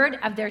word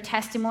of their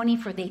testimony,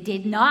 for they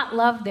did not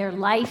love their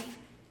life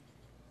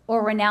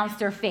or renounce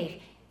their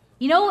faith.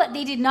 You know what?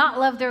 They did not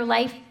love their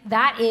life.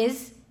 That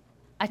is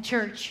a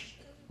church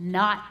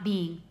not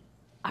being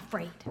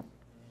afraid.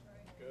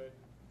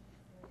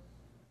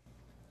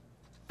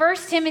 1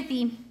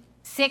 Timothy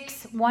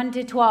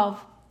 6:1-12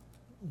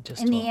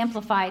 Just in 12. the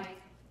Amplified.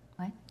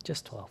 What?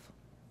 Just 12.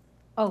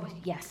 Oh,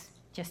 yes,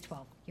 just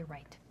 12. You're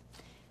right.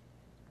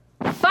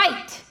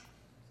 Fight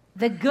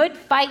the good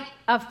fight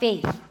of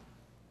faith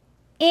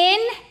in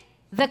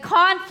the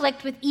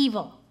conflict with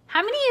evil.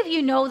 How many of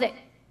you know that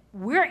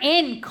we're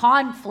in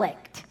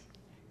conflict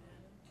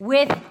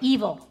with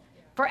evil?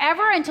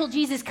 Forever until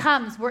Jesus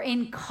comes, we're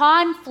in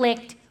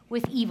conflict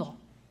with evil.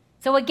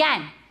 So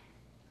again,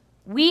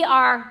 we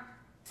are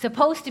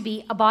supposed to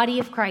be a body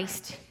of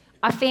Christ,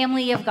 a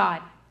family of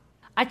God,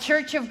 a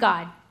church of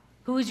God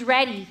who is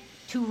ready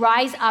to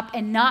rise up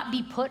and not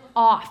be put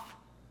off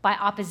by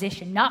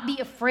opposition, not be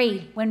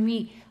afraid when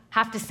we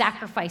have to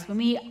sacrifice, when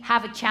we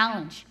have a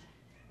challenge,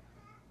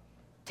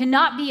 to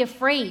not be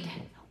afraid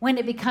when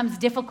it becomes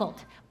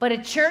difficult, but a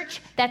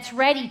church that's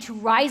ready to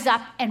rise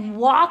up and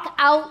walk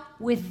out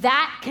with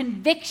that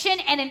conviction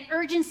and an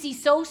urgency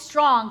so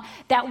strong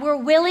that we're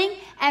willing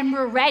and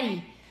we're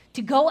ready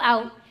to go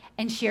out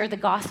and share the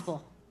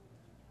gospel.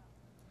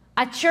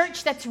 A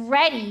church that's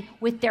ready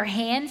with their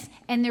hands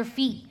and their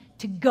feet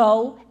to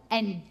go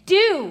and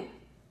do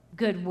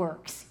good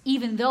works,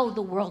 even though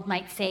the world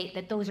might say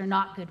that those are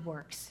not good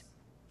works.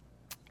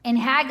 In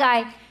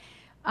Haggai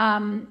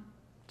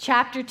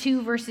chapter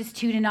 2, verses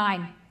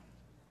 2-9,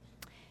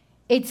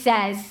 it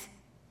says,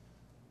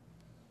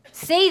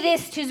 say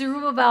this to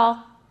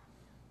Zerubbabel,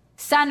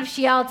 son of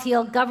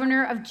Shealtiel,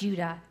 governor of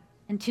Judah,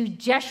 and to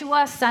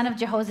Jeshua, son of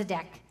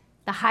Jehozadak,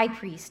 the high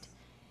priest,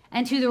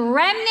 and to the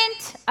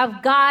remnant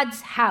of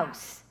God's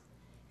house,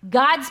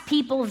 God's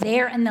people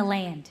there in the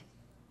land.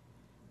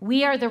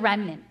 We are the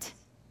remnant.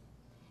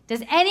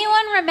 Does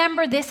anyone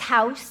remember this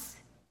house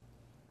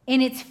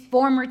in its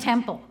former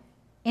temple,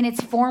 in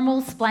its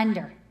formal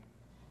splendor?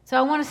 So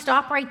I want to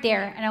stop right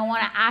there, and I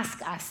want to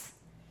ask us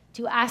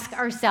to ask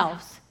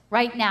ourselves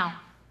right now,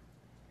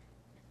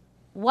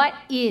 what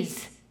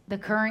is the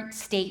current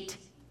state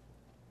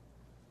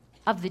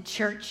of the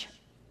church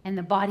and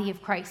the body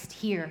of Christ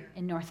here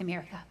in North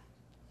America?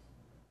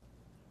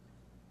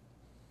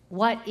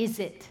 What is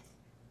it?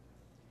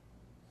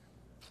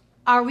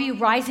 Are we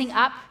rising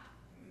up?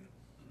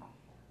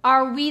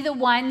 Are we the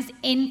ones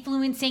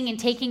influencing and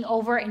taking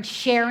over and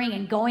sharing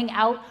and going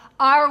out?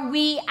 Are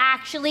we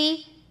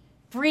actually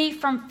free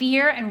from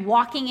fear and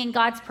walking in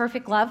God's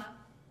perfect love?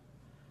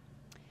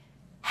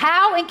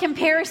 How, in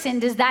comparison,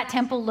 does that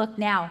temple look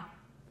now?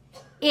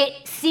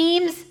 It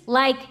seems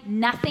like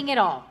nothing at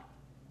all.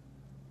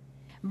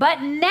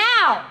 But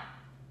now,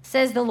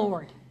 says the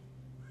Lord,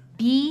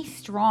 be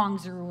strong,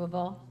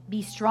 Zerubbabel.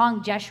 Be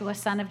strong, Jeshua,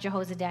 son of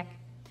Jehozadak.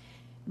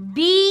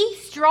 Be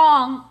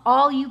strong,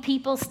 all you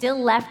people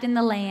still left in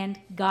the land,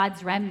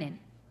 God's remnant.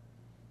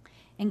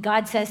 And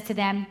God says to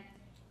them,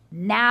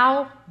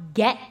 now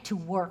get to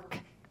work.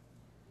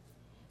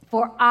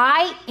 For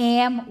I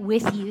am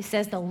with you,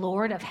 says the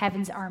Lord of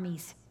heaven's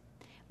armies.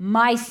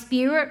 My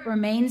spirit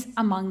remains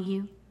among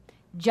you,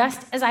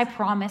 just as I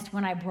promised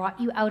when I brought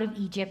you out of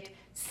Egypt.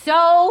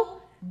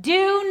 So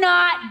Do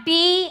not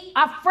be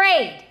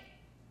afraid.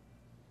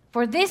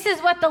 For this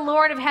is what the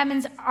Lord of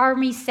heaven's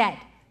army said.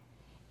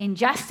 In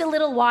just a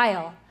little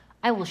while,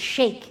 I will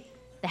shake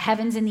the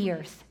heavens and the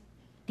earth,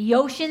 the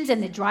oceans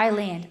and the dry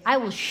land. I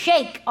will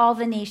shake all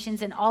the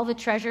nations, and all the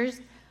treasures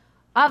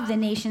of the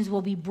nations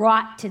will be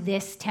brought to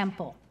this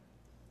temple.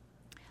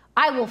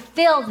 I will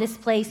fill this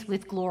place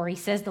with glory,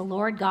 says the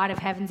Lord God of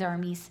heaven's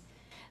armies.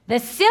 The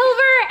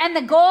silver and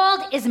the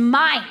gold is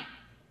mine,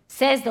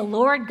 says the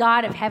Lord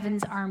God of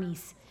heaven's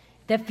armies.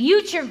 The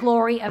future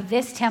glory of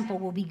this temple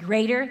will be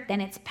greater than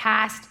its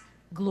past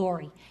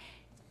glory.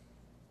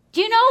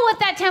 Do you know what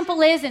that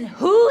temple is and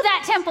who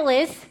that temple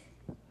is?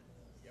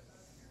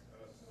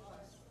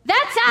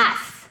 That's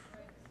us.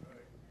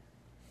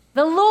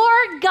 The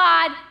Lord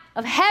God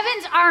of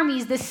heaven's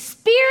armies, the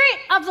Spirit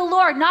of the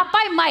Lord, not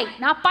by might,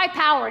 not by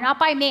power, not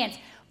by man's,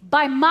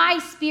 by my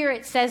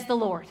Spirit, says the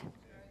Lord.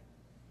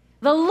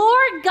 The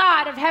Lord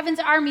God of heaven's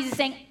armies is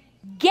saying,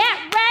 get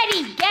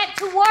ready, get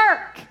to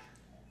work.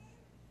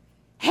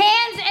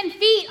 Hands and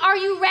feet, are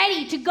you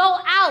ready to go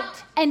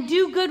out and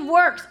do good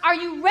works? Are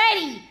you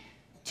ready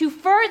to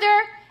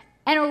further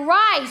and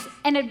arise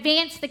and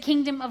advance the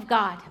kingdom of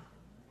God?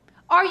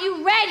 Are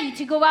you ready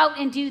to go out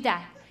and do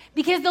that?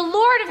 Because the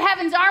Lord of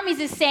heaven's armies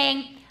is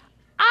saying,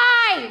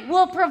 I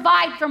will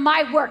provide for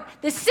my work.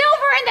 The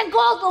silver and the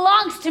gold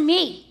belongs to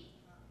me.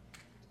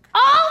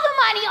 All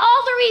the money,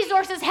 all the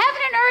resources,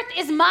 heaven and earth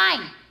is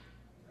mine,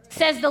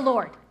 says the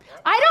Lord.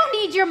 I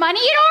don't need your money.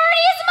 It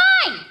already is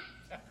mine.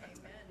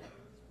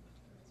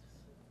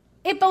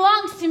 It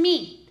belongs to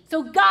me.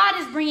 So God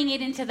is bringing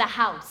it into the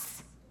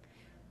house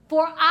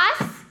for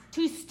us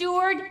to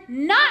steward,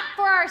 not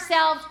for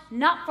ourselves,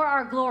 not for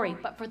our glory,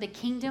 but for the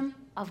kingdom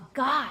of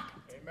God.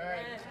 Amen.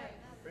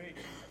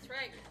 That's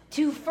right.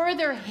 To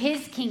further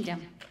his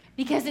kingdom,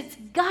 because it's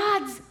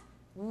God's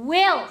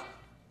will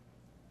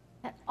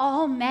that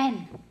all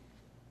men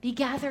be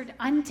gathered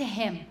unto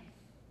him,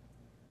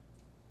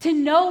 to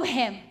know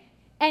him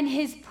and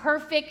his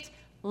perfect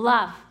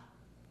love.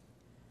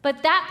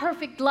 But that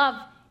perfect love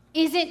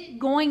isn't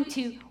going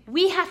to,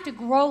 we have to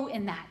grow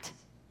in that.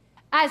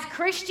 As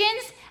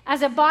Christians,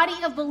 as a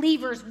body of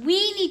believers,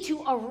 we need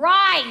to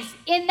arise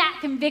in that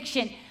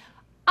conviction.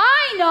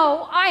 I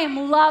know I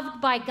am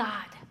loved by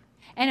God.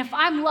 And if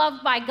I'm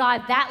loved by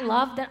God, that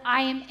love that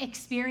I am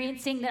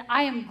experiencing, that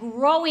I am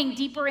growing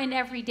deeper in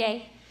every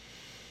day,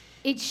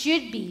 it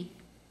should be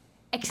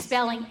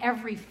expelling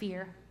every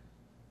fear,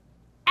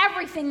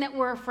 everything that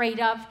we're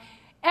afraid of,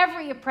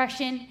 every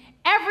oppression,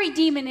 every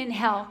demon in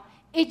hell.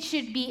 It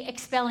should be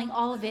expelling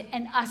all of it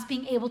and us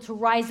being able to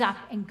rise up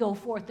and go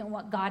forth in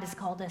what God has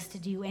called us to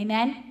do.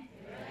 Amen?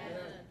 Amen.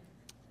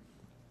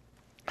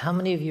 How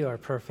many of you are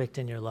perfect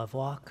in your love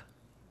walk?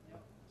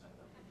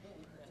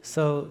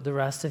 So the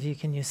rest of you,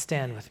 can you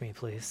stand with me,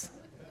 please?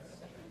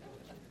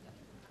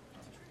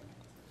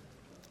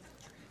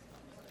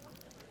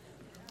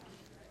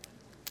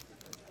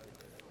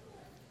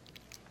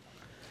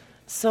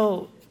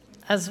 So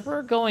as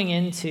we're going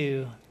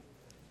into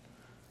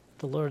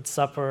the Lord's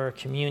Supper, or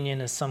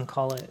communion, as some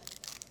call it,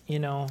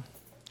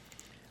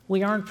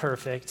 we aren't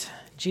perfect.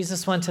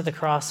 Jesus went to the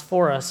cross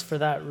for us for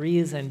that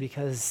reason,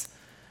 because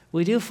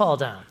we do fall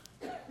down.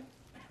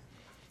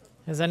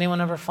 Has anyone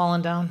ever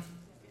fallen down?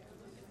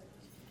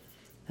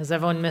 Has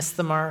everyone missed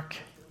the mark?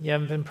 You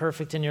haven't been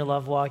perfect in your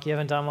love walk. You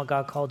haven't done what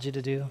God called you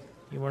to do.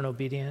 You weren't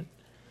obedient.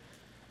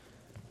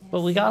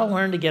 But we got to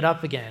learn to get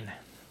up again.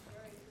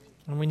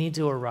 And we need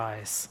to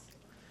arise.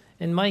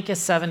 In Micah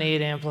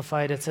 7:8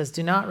 Amplified, it says,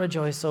 "Do not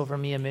rejoice over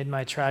me amid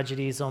my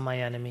tragedies, O my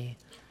enemy.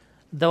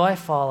 Though I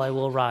fall, I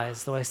will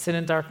rise. Though I sit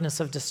in darkness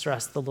of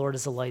distress, the Lord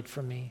is a light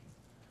for me."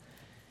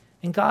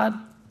 And God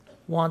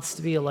wants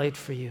to be a light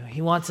for you.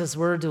 He wants his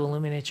word to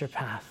illuminate your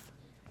path.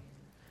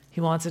 He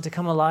wants it to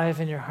come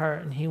alive in your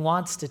heart, and he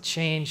wants to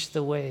change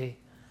the way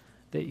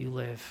that you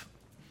live.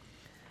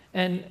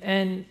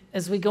 And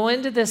as we go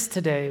into this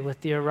today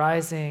with the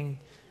arising,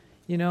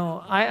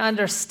 I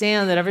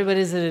understand that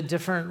everybody's at a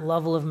different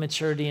level of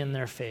maturity in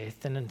their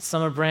faith. And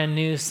some are brand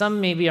new.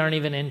 Some maybe aren't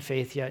even in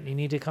faith yet. You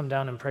need to come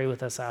down and pray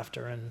with us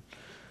after, and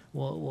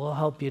we'll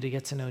help you to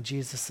get to know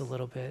Jesus a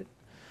little bit.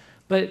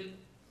 But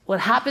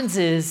what happens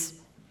is,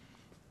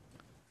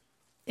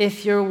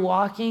 if you're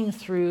walking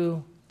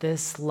through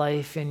this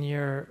life and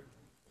you're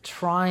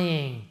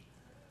trying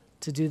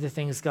to do the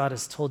things God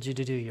has told you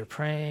to do, you're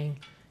praying,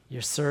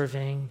 you're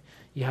serving,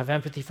 you have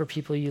empathy for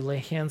people, you lay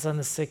hands on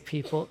the sick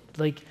people,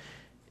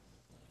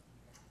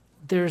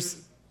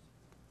 there's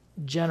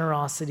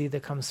generosity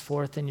that comes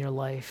forth in your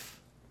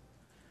life.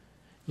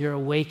 You're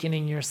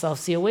awakening yourself.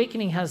 See,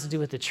 awakening has to do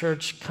with the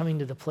church coming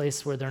to the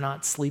place where they're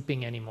not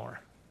sleeping anymore.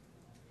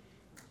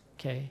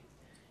 Okay?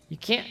 You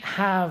can't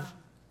have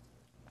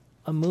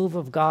a move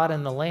of God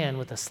in the land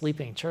with a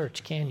sleeping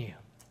church, can you?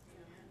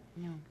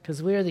 No.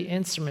 Because we are the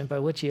instrument by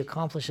which he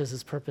accomplishes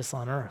his purpose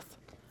on earth.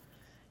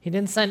 He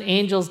didn't send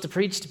angels to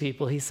preach to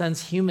people. He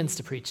sends humans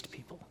to preach to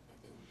people.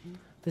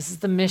 This is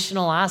the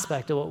missional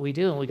aspect of what we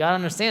do. And we got to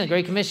understand the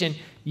Great Commission.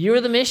 You're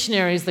the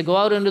missionaries that go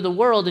out into the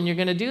world, and you're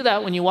going to do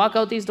that when you walk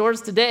out these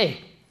doors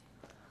today.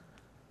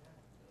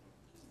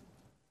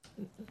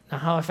 Now,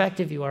 how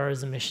effective you are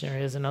as a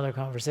missionary is another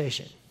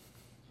conversation.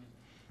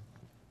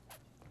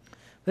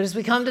 But as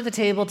we come to the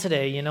table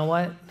today, you know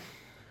what?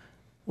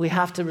 We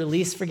have to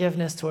release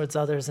forgiveness towards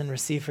others and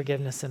receive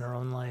forgiveness in our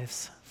own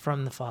lives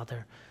from the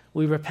Father.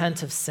 We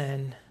repent of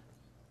sin.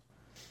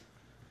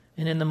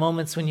 And in the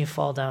moments when you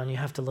fall down, you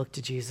have to look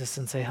to Jesus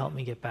and say, help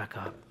me get back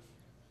up.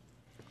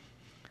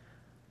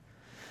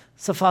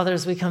 So, Father,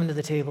 as we come to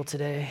the table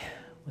today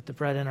with the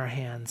bread in our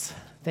hands,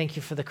 thank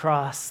you for the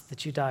cross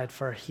that you died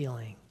for our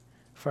healing,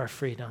 for our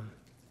freedom.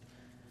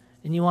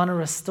 And you want to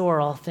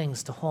restore all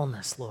things to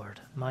wholeness, Lord,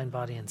 mind,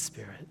 body, and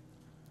spirit.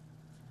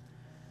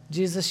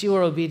 Jesus, you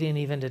are obedient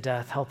even to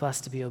death. Help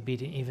us to be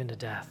obedient even to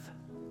death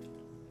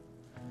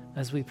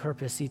as we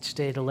purpose each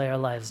day to lay our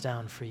lives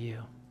down for you,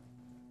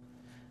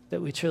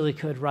 that we truly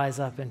could rise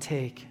up and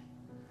take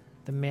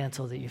the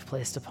mantle that you've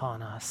placed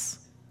upon us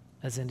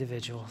as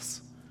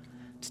individuals,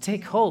 to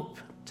take hope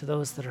to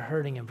those that are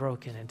hurting and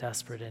broken and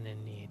desperate and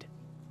in need.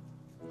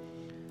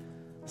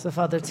 So,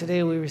 Father,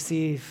 today we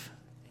receive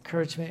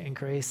encouragement and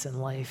grace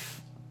and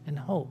life and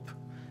hope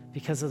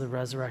because of the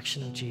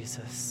resurrection of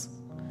Jesus.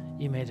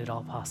 You made it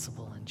all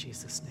possible in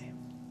Jesus' name.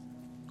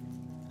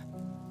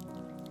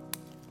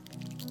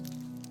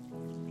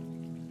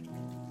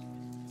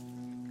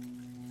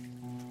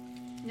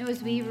 You know,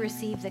 as we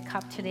receive the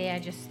cup today,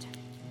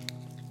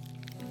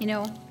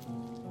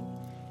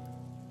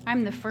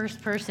 I'm the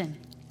first person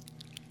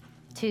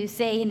to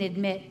say and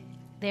admit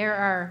there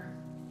are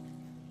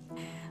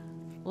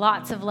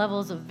lots of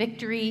levels of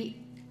victory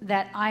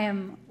that I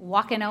am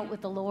walking out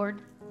with the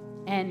Lord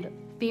and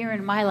fear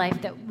in my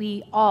life that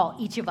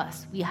each of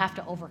us, we have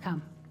to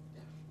overcome.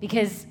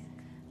 Because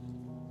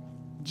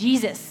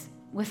Jesus,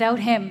 without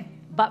him,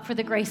 but for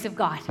the grace of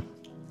God,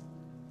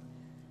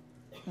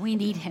 we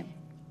need him.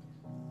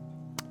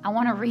 I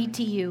want to read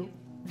to you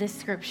this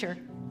scripture.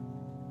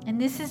 And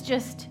this is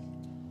just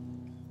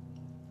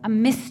a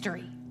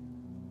mystery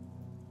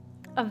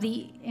of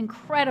the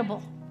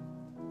incredible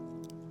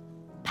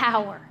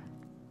power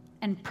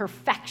and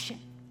perfection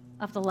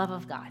of the love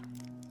of God.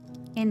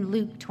 In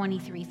Luke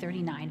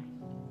 23:39.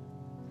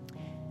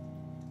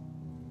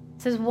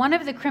 It says, one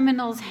of the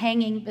criminals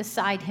hanging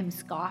beside him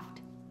scoffed,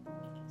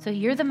 "So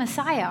you're the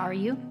Messiah, are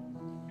you?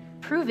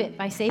 Prove it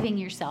by saving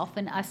yourself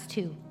and us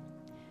too,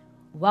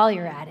 while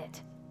you're at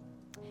it."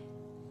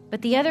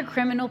 But the other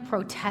criminal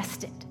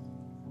protested,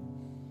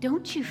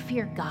 "Don't you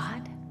fear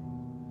God,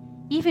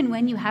 even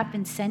when you have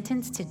been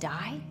sentenced to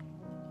die?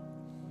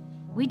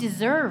 We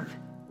deserve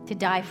to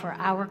die for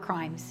our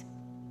crimes,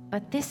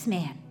 but this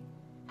man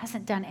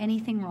hasn't done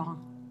anything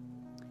wrong."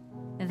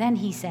 And then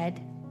he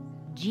said,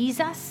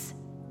 "Jesus,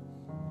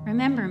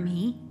 remember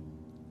me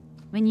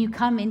when you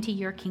come into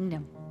your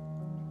kingdom."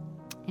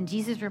 And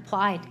Jesus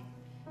replied,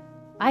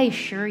 "I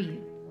assure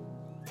you,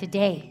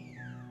 today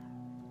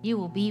you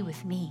will be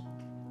with me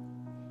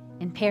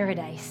in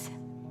paradise."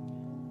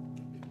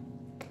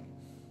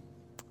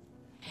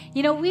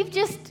 You know, we've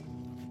just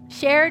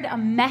shared a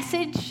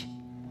message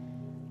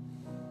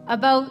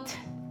about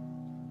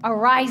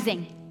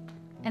arising,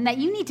 and that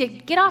you need to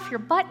get off your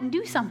butt and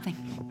do something.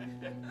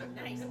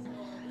 Nice.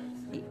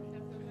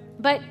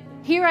 But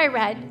here I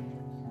read,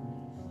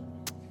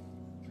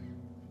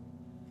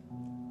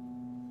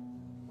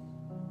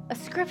 a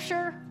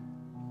scripture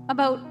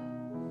about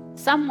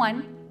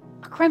someone,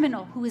 a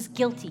criminal who is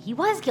guilty. He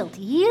was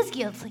guilty. He is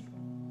guilty.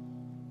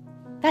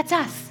 That's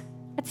us.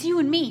 That's you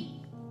and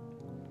me.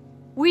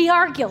 We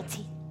are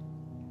guilty.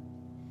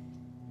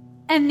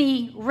 And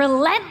the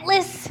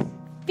relentless,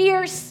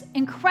 fierce,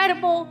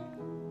 incredible,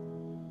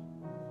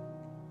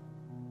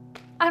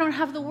 I don't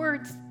have the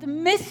words, the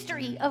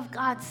mystery of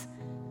God's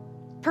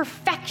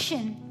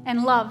perfection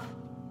and love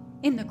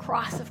in the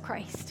cross of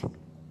Christ.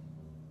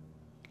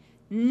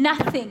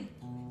 Nothing,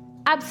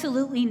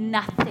 absolutely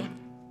nothing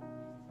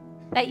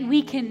that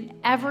we can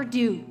ever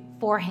do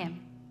for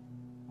him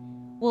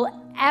will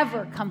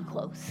ever come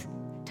close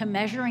to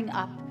measuring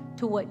up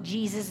to what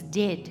Jesus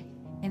did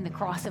in the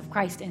cross of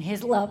Christ and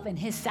his love and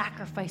his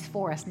sacrifice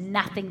for us.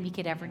 Nothing we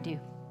could ever do.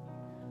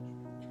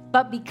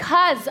 But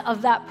because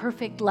of that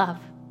perfect love,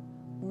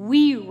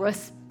 we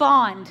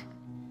respond.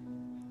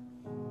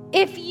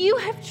 If you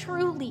have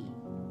truly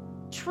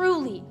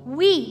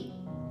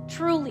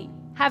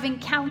have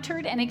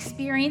encountered and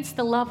experienced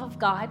the love of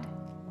God,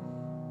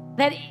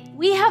 that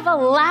we have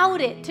allowed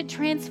it to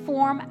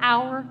transform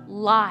our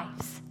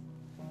lives,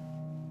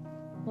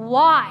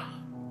 why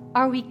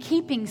are we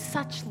keeping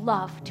such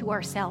love to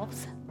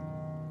ourselves?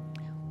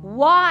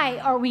 Why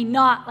are we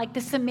not, like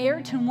the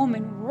Samaritan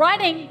woman,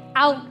 running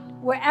out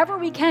wherever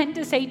we can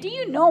to say, "Do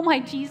you know my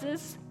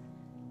Jesus?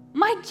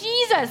 My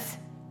Jesus,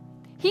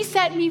 he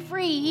set me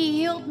free. He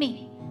healed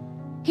me.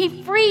 He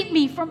freed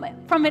me from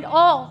it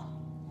all.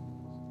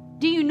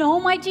 Do you know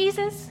my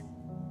Jesus?"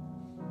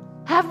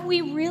 Have we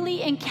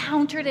really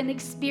encountered and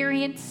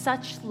experienced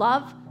such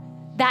love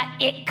that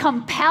it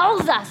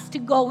compels us to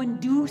go and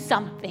do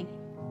something?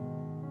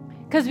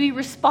 Because we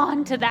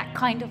respond to that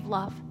kind of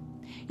love.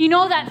 You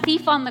know that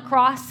thief on the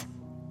cross?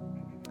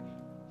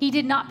 He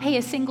did not pay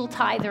a single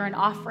tithe or an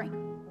offering.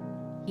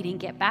 He didn't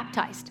get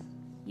baptized.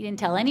 He didn't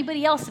tell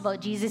anybody else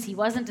about Jesus. He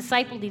wasn't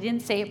discipled. He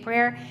didn't say a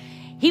prayer.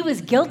 He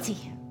was guilty.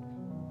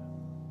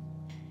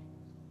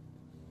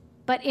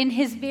 But in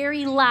his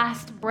very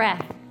last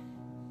breath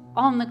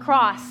on the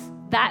cross,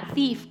 that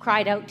thief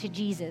cried out to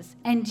Jesus.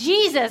 And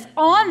Jesus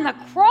on the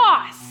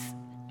cross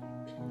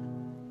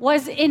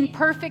was in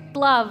perfect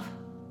love,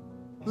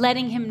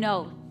 letting him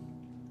know,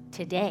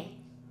 today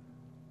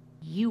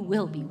you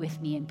will be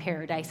with me in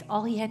paradise.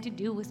 All he had to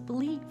do was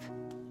believe.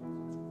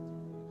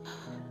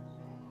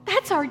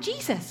 That's our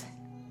Jesus.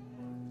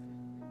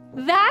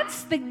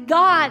 That's the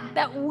God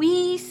that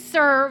we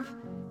serve,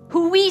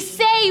 who we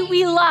say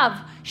we love.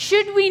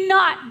 Should we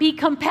not be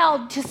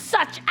compelled to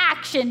such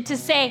action to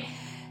say,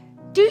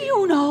 do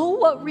you know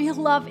what real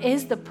love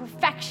is? The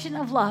perfection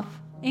of love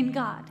in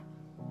God.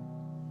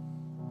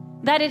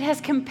 That it has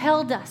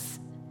compelled us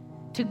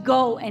to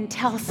go and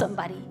tell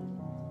somebody,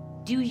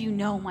 do you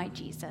know my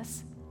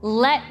Jesus?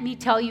 Let me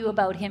tell you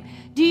about him.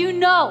 Do you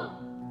know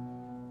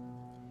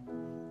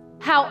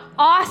how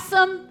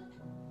awesome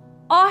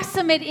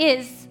it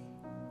is,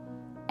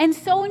 and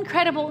so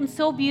incredible and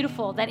so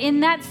beautiful that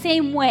in that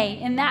same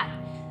way, in that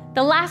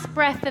the last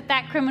breath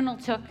that criminal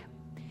took,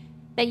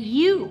 that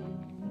you,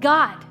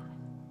 God,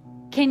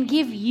 can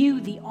give you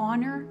the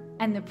honor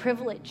and the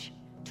privilege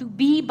to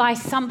be by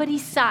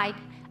somebody's side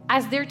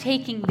as they're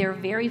taking their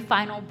very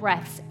final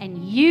breaths,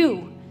 and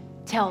you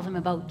tell them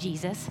about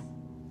Jesus,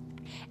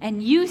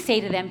 and you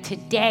say to them,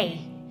 today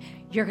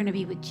you're going to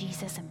be with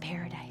Jesus in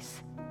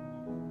paradise.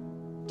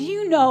 Do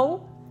you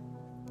know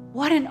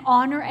what an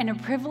honor and a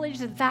privilege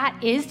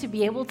that is to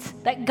be able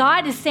to, that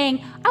God is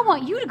saying, I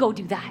want you to go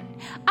do that.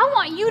 I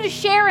want you to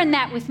share in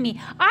that with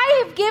me.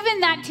 I have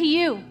given that to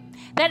you,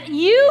 that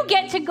you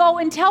get to go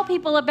and tell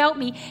people about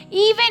me,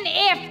 even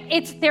if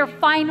it's their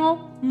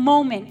final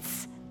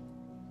moments.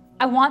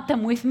 I want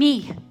them with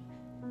me.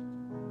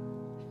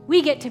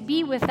 We get to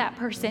be with that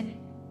person,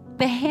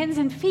 the hands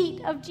and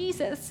feet of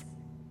Jesus,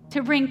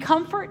 to bring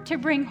comfort, to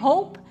bring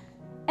hope,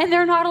 and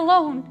they're not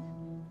alone.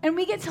 And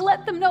we get to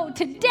let them know,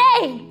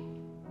 today,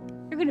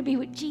 you're going to be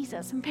with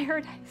Jesus in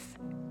paradise.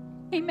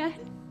 Amen.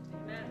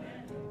 Amen.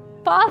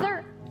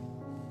 Father,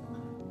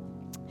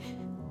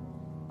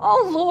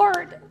 oh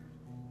Lord,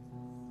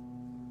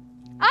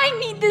 I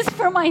need this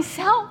for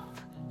myself.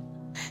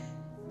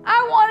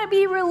 I want to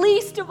be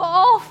released of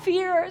all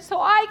fear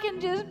so I can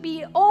just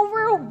be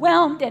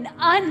overwhelmed and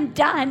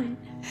undone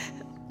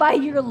by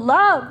your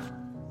love.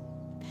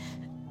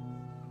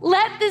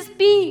 Let this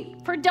be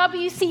for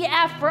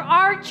WCF, for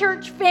our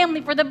church family,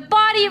 for the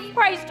body of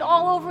Christ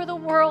all over the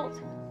world.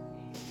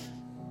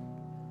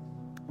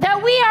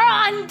 That we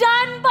are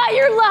undone by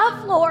your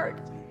love,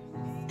 Lord.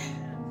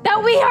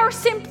 That we are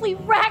simply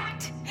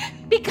wrecked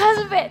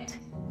because of it.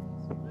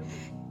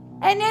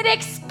 And it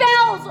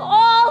expels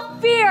all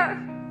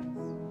fear.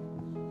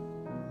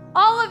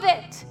 All of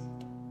it.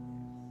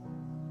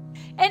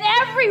 And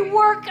every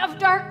work of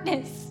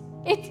darkness,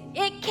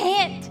 it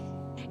can't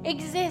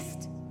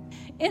exist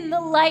in the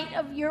light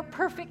of your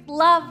perfect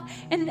love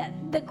and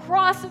the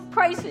cross of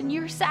Christ and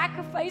your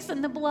sacrifice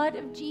and the blood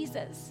of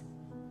Jesus.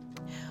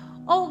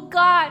 Oh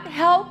God,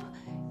 help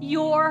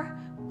your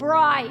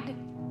bride.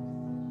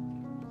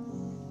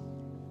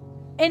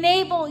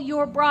 Enable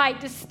your bride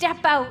to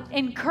step out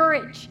in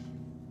courage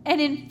and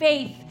in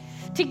faith,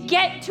 to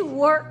get to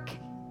work,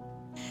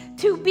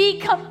 to be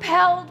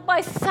compelled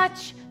by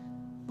such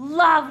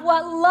love.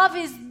 What love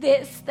is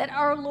this, that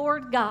our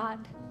Lord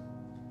God,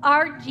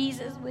 our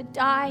Jesus, would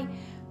die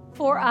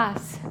for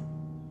us.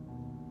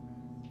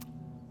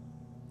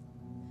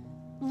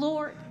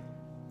 Lord,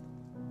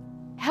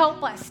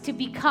 help us to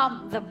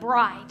become the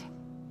bride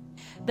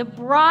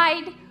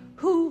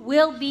who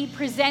will be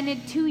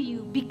presented to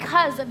you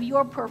because of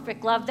your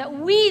perfect love, that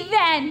we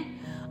then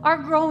are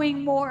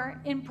growing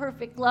more in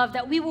perfect love,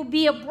 that we will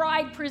be a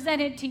bride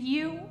presented to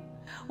you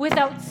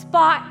without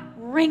spot,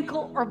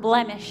 wrinkle, or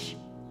blemish,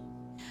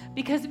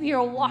 because we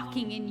are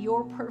walking in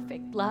your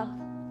perfect love.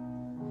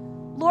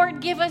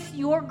 Lord, give us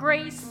your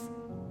grace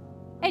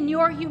and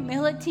your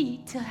humility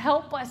to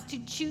help us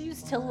to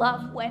choose to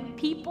love when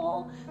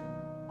people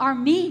are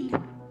mean,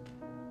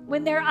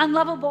 when they're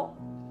unlovable,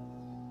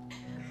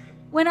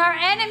 when our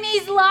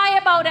enemies lie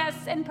about us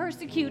and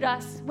persecute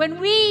us, when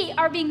we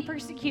are being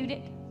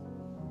persecuted,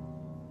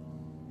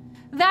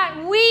 that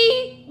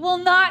we will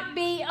not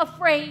be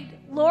afraid.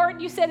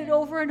 Lord, you said it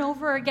over and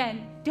over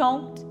again.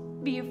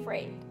 Don't be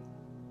afraid.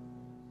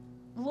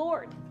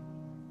 Lord,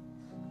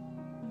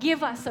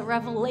 give us a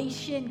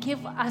revelation,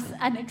 give us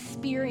an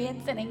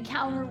experience, an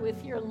encounter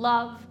with your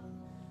love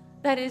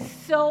that is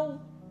so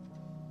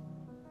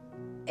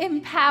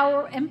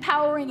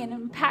empowering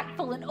and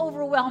impactful and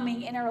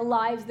overwhelming in our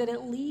lives that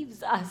it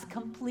leaves us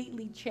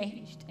completely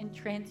changed and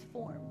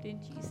transformed in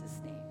Jesus'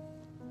 name.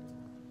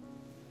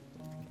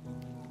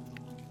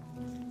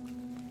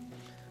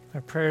 Our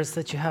prayer is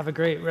that you have a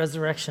great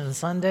Resurrection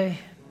Sunday,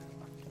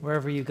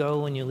 wherever you go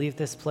when you leave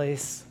this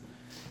place.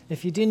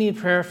 If you do need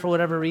prayer for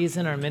whatever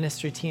reason, our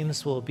ministry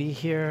teams will be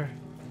here.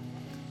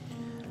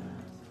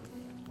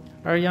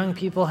 Our young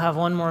people have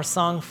one more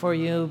song for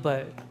you,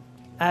 but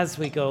as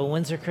we go,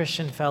 Windsor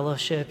Christian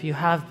Fellowship, you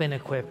have been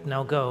equipped.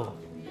 Now go.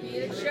 Be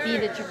the church. Be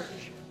the church.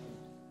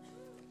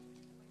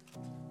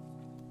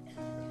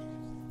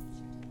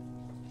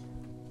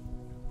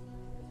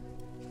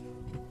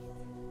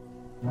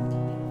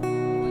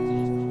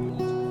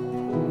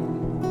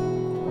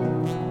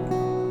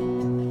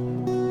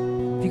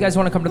 If you guys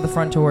want to come to the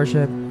front to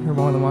worship, you're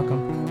more than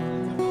welcome.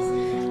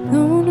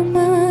 Known of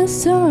my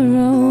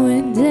sorrow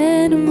and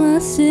dead of my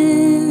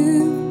sin,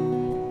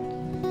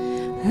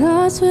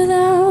 lost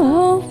without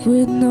hope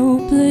with no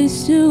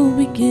place to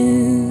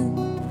begin.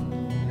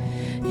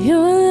 Your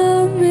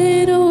love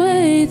made a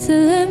way to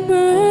let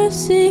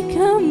mercy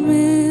come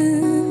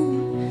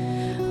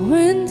in.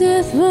 When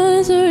death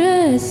was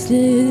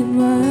arrested,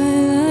 my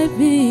life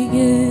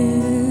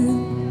began.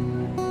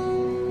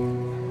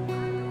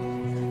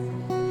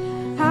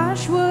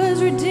 Ash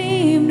was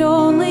redeemed,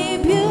 only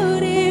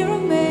beauty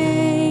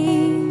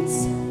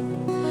remains.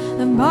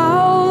 The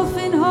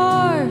orphan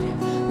heart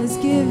was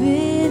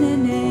given a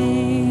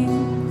name.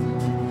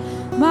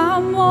 My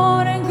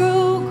mourning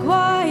grew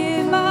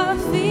quiet, my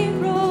feet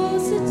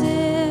rose to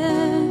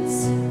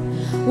dance.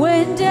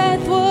 When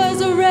death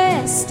was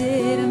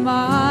arrested and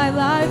my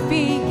life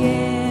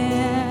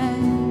began.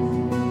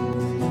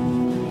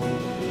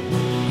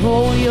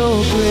 Oh,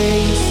 your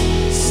grace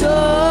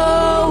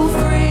so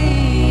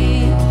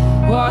free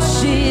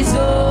washes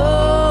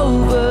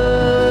over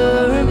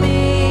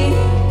me.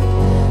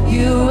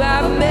 You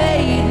have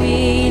made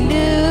me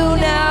new.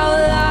 Now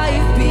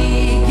life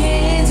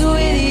begins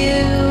with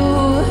you.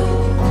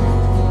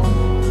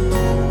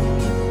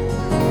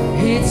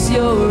 It's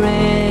your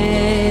end.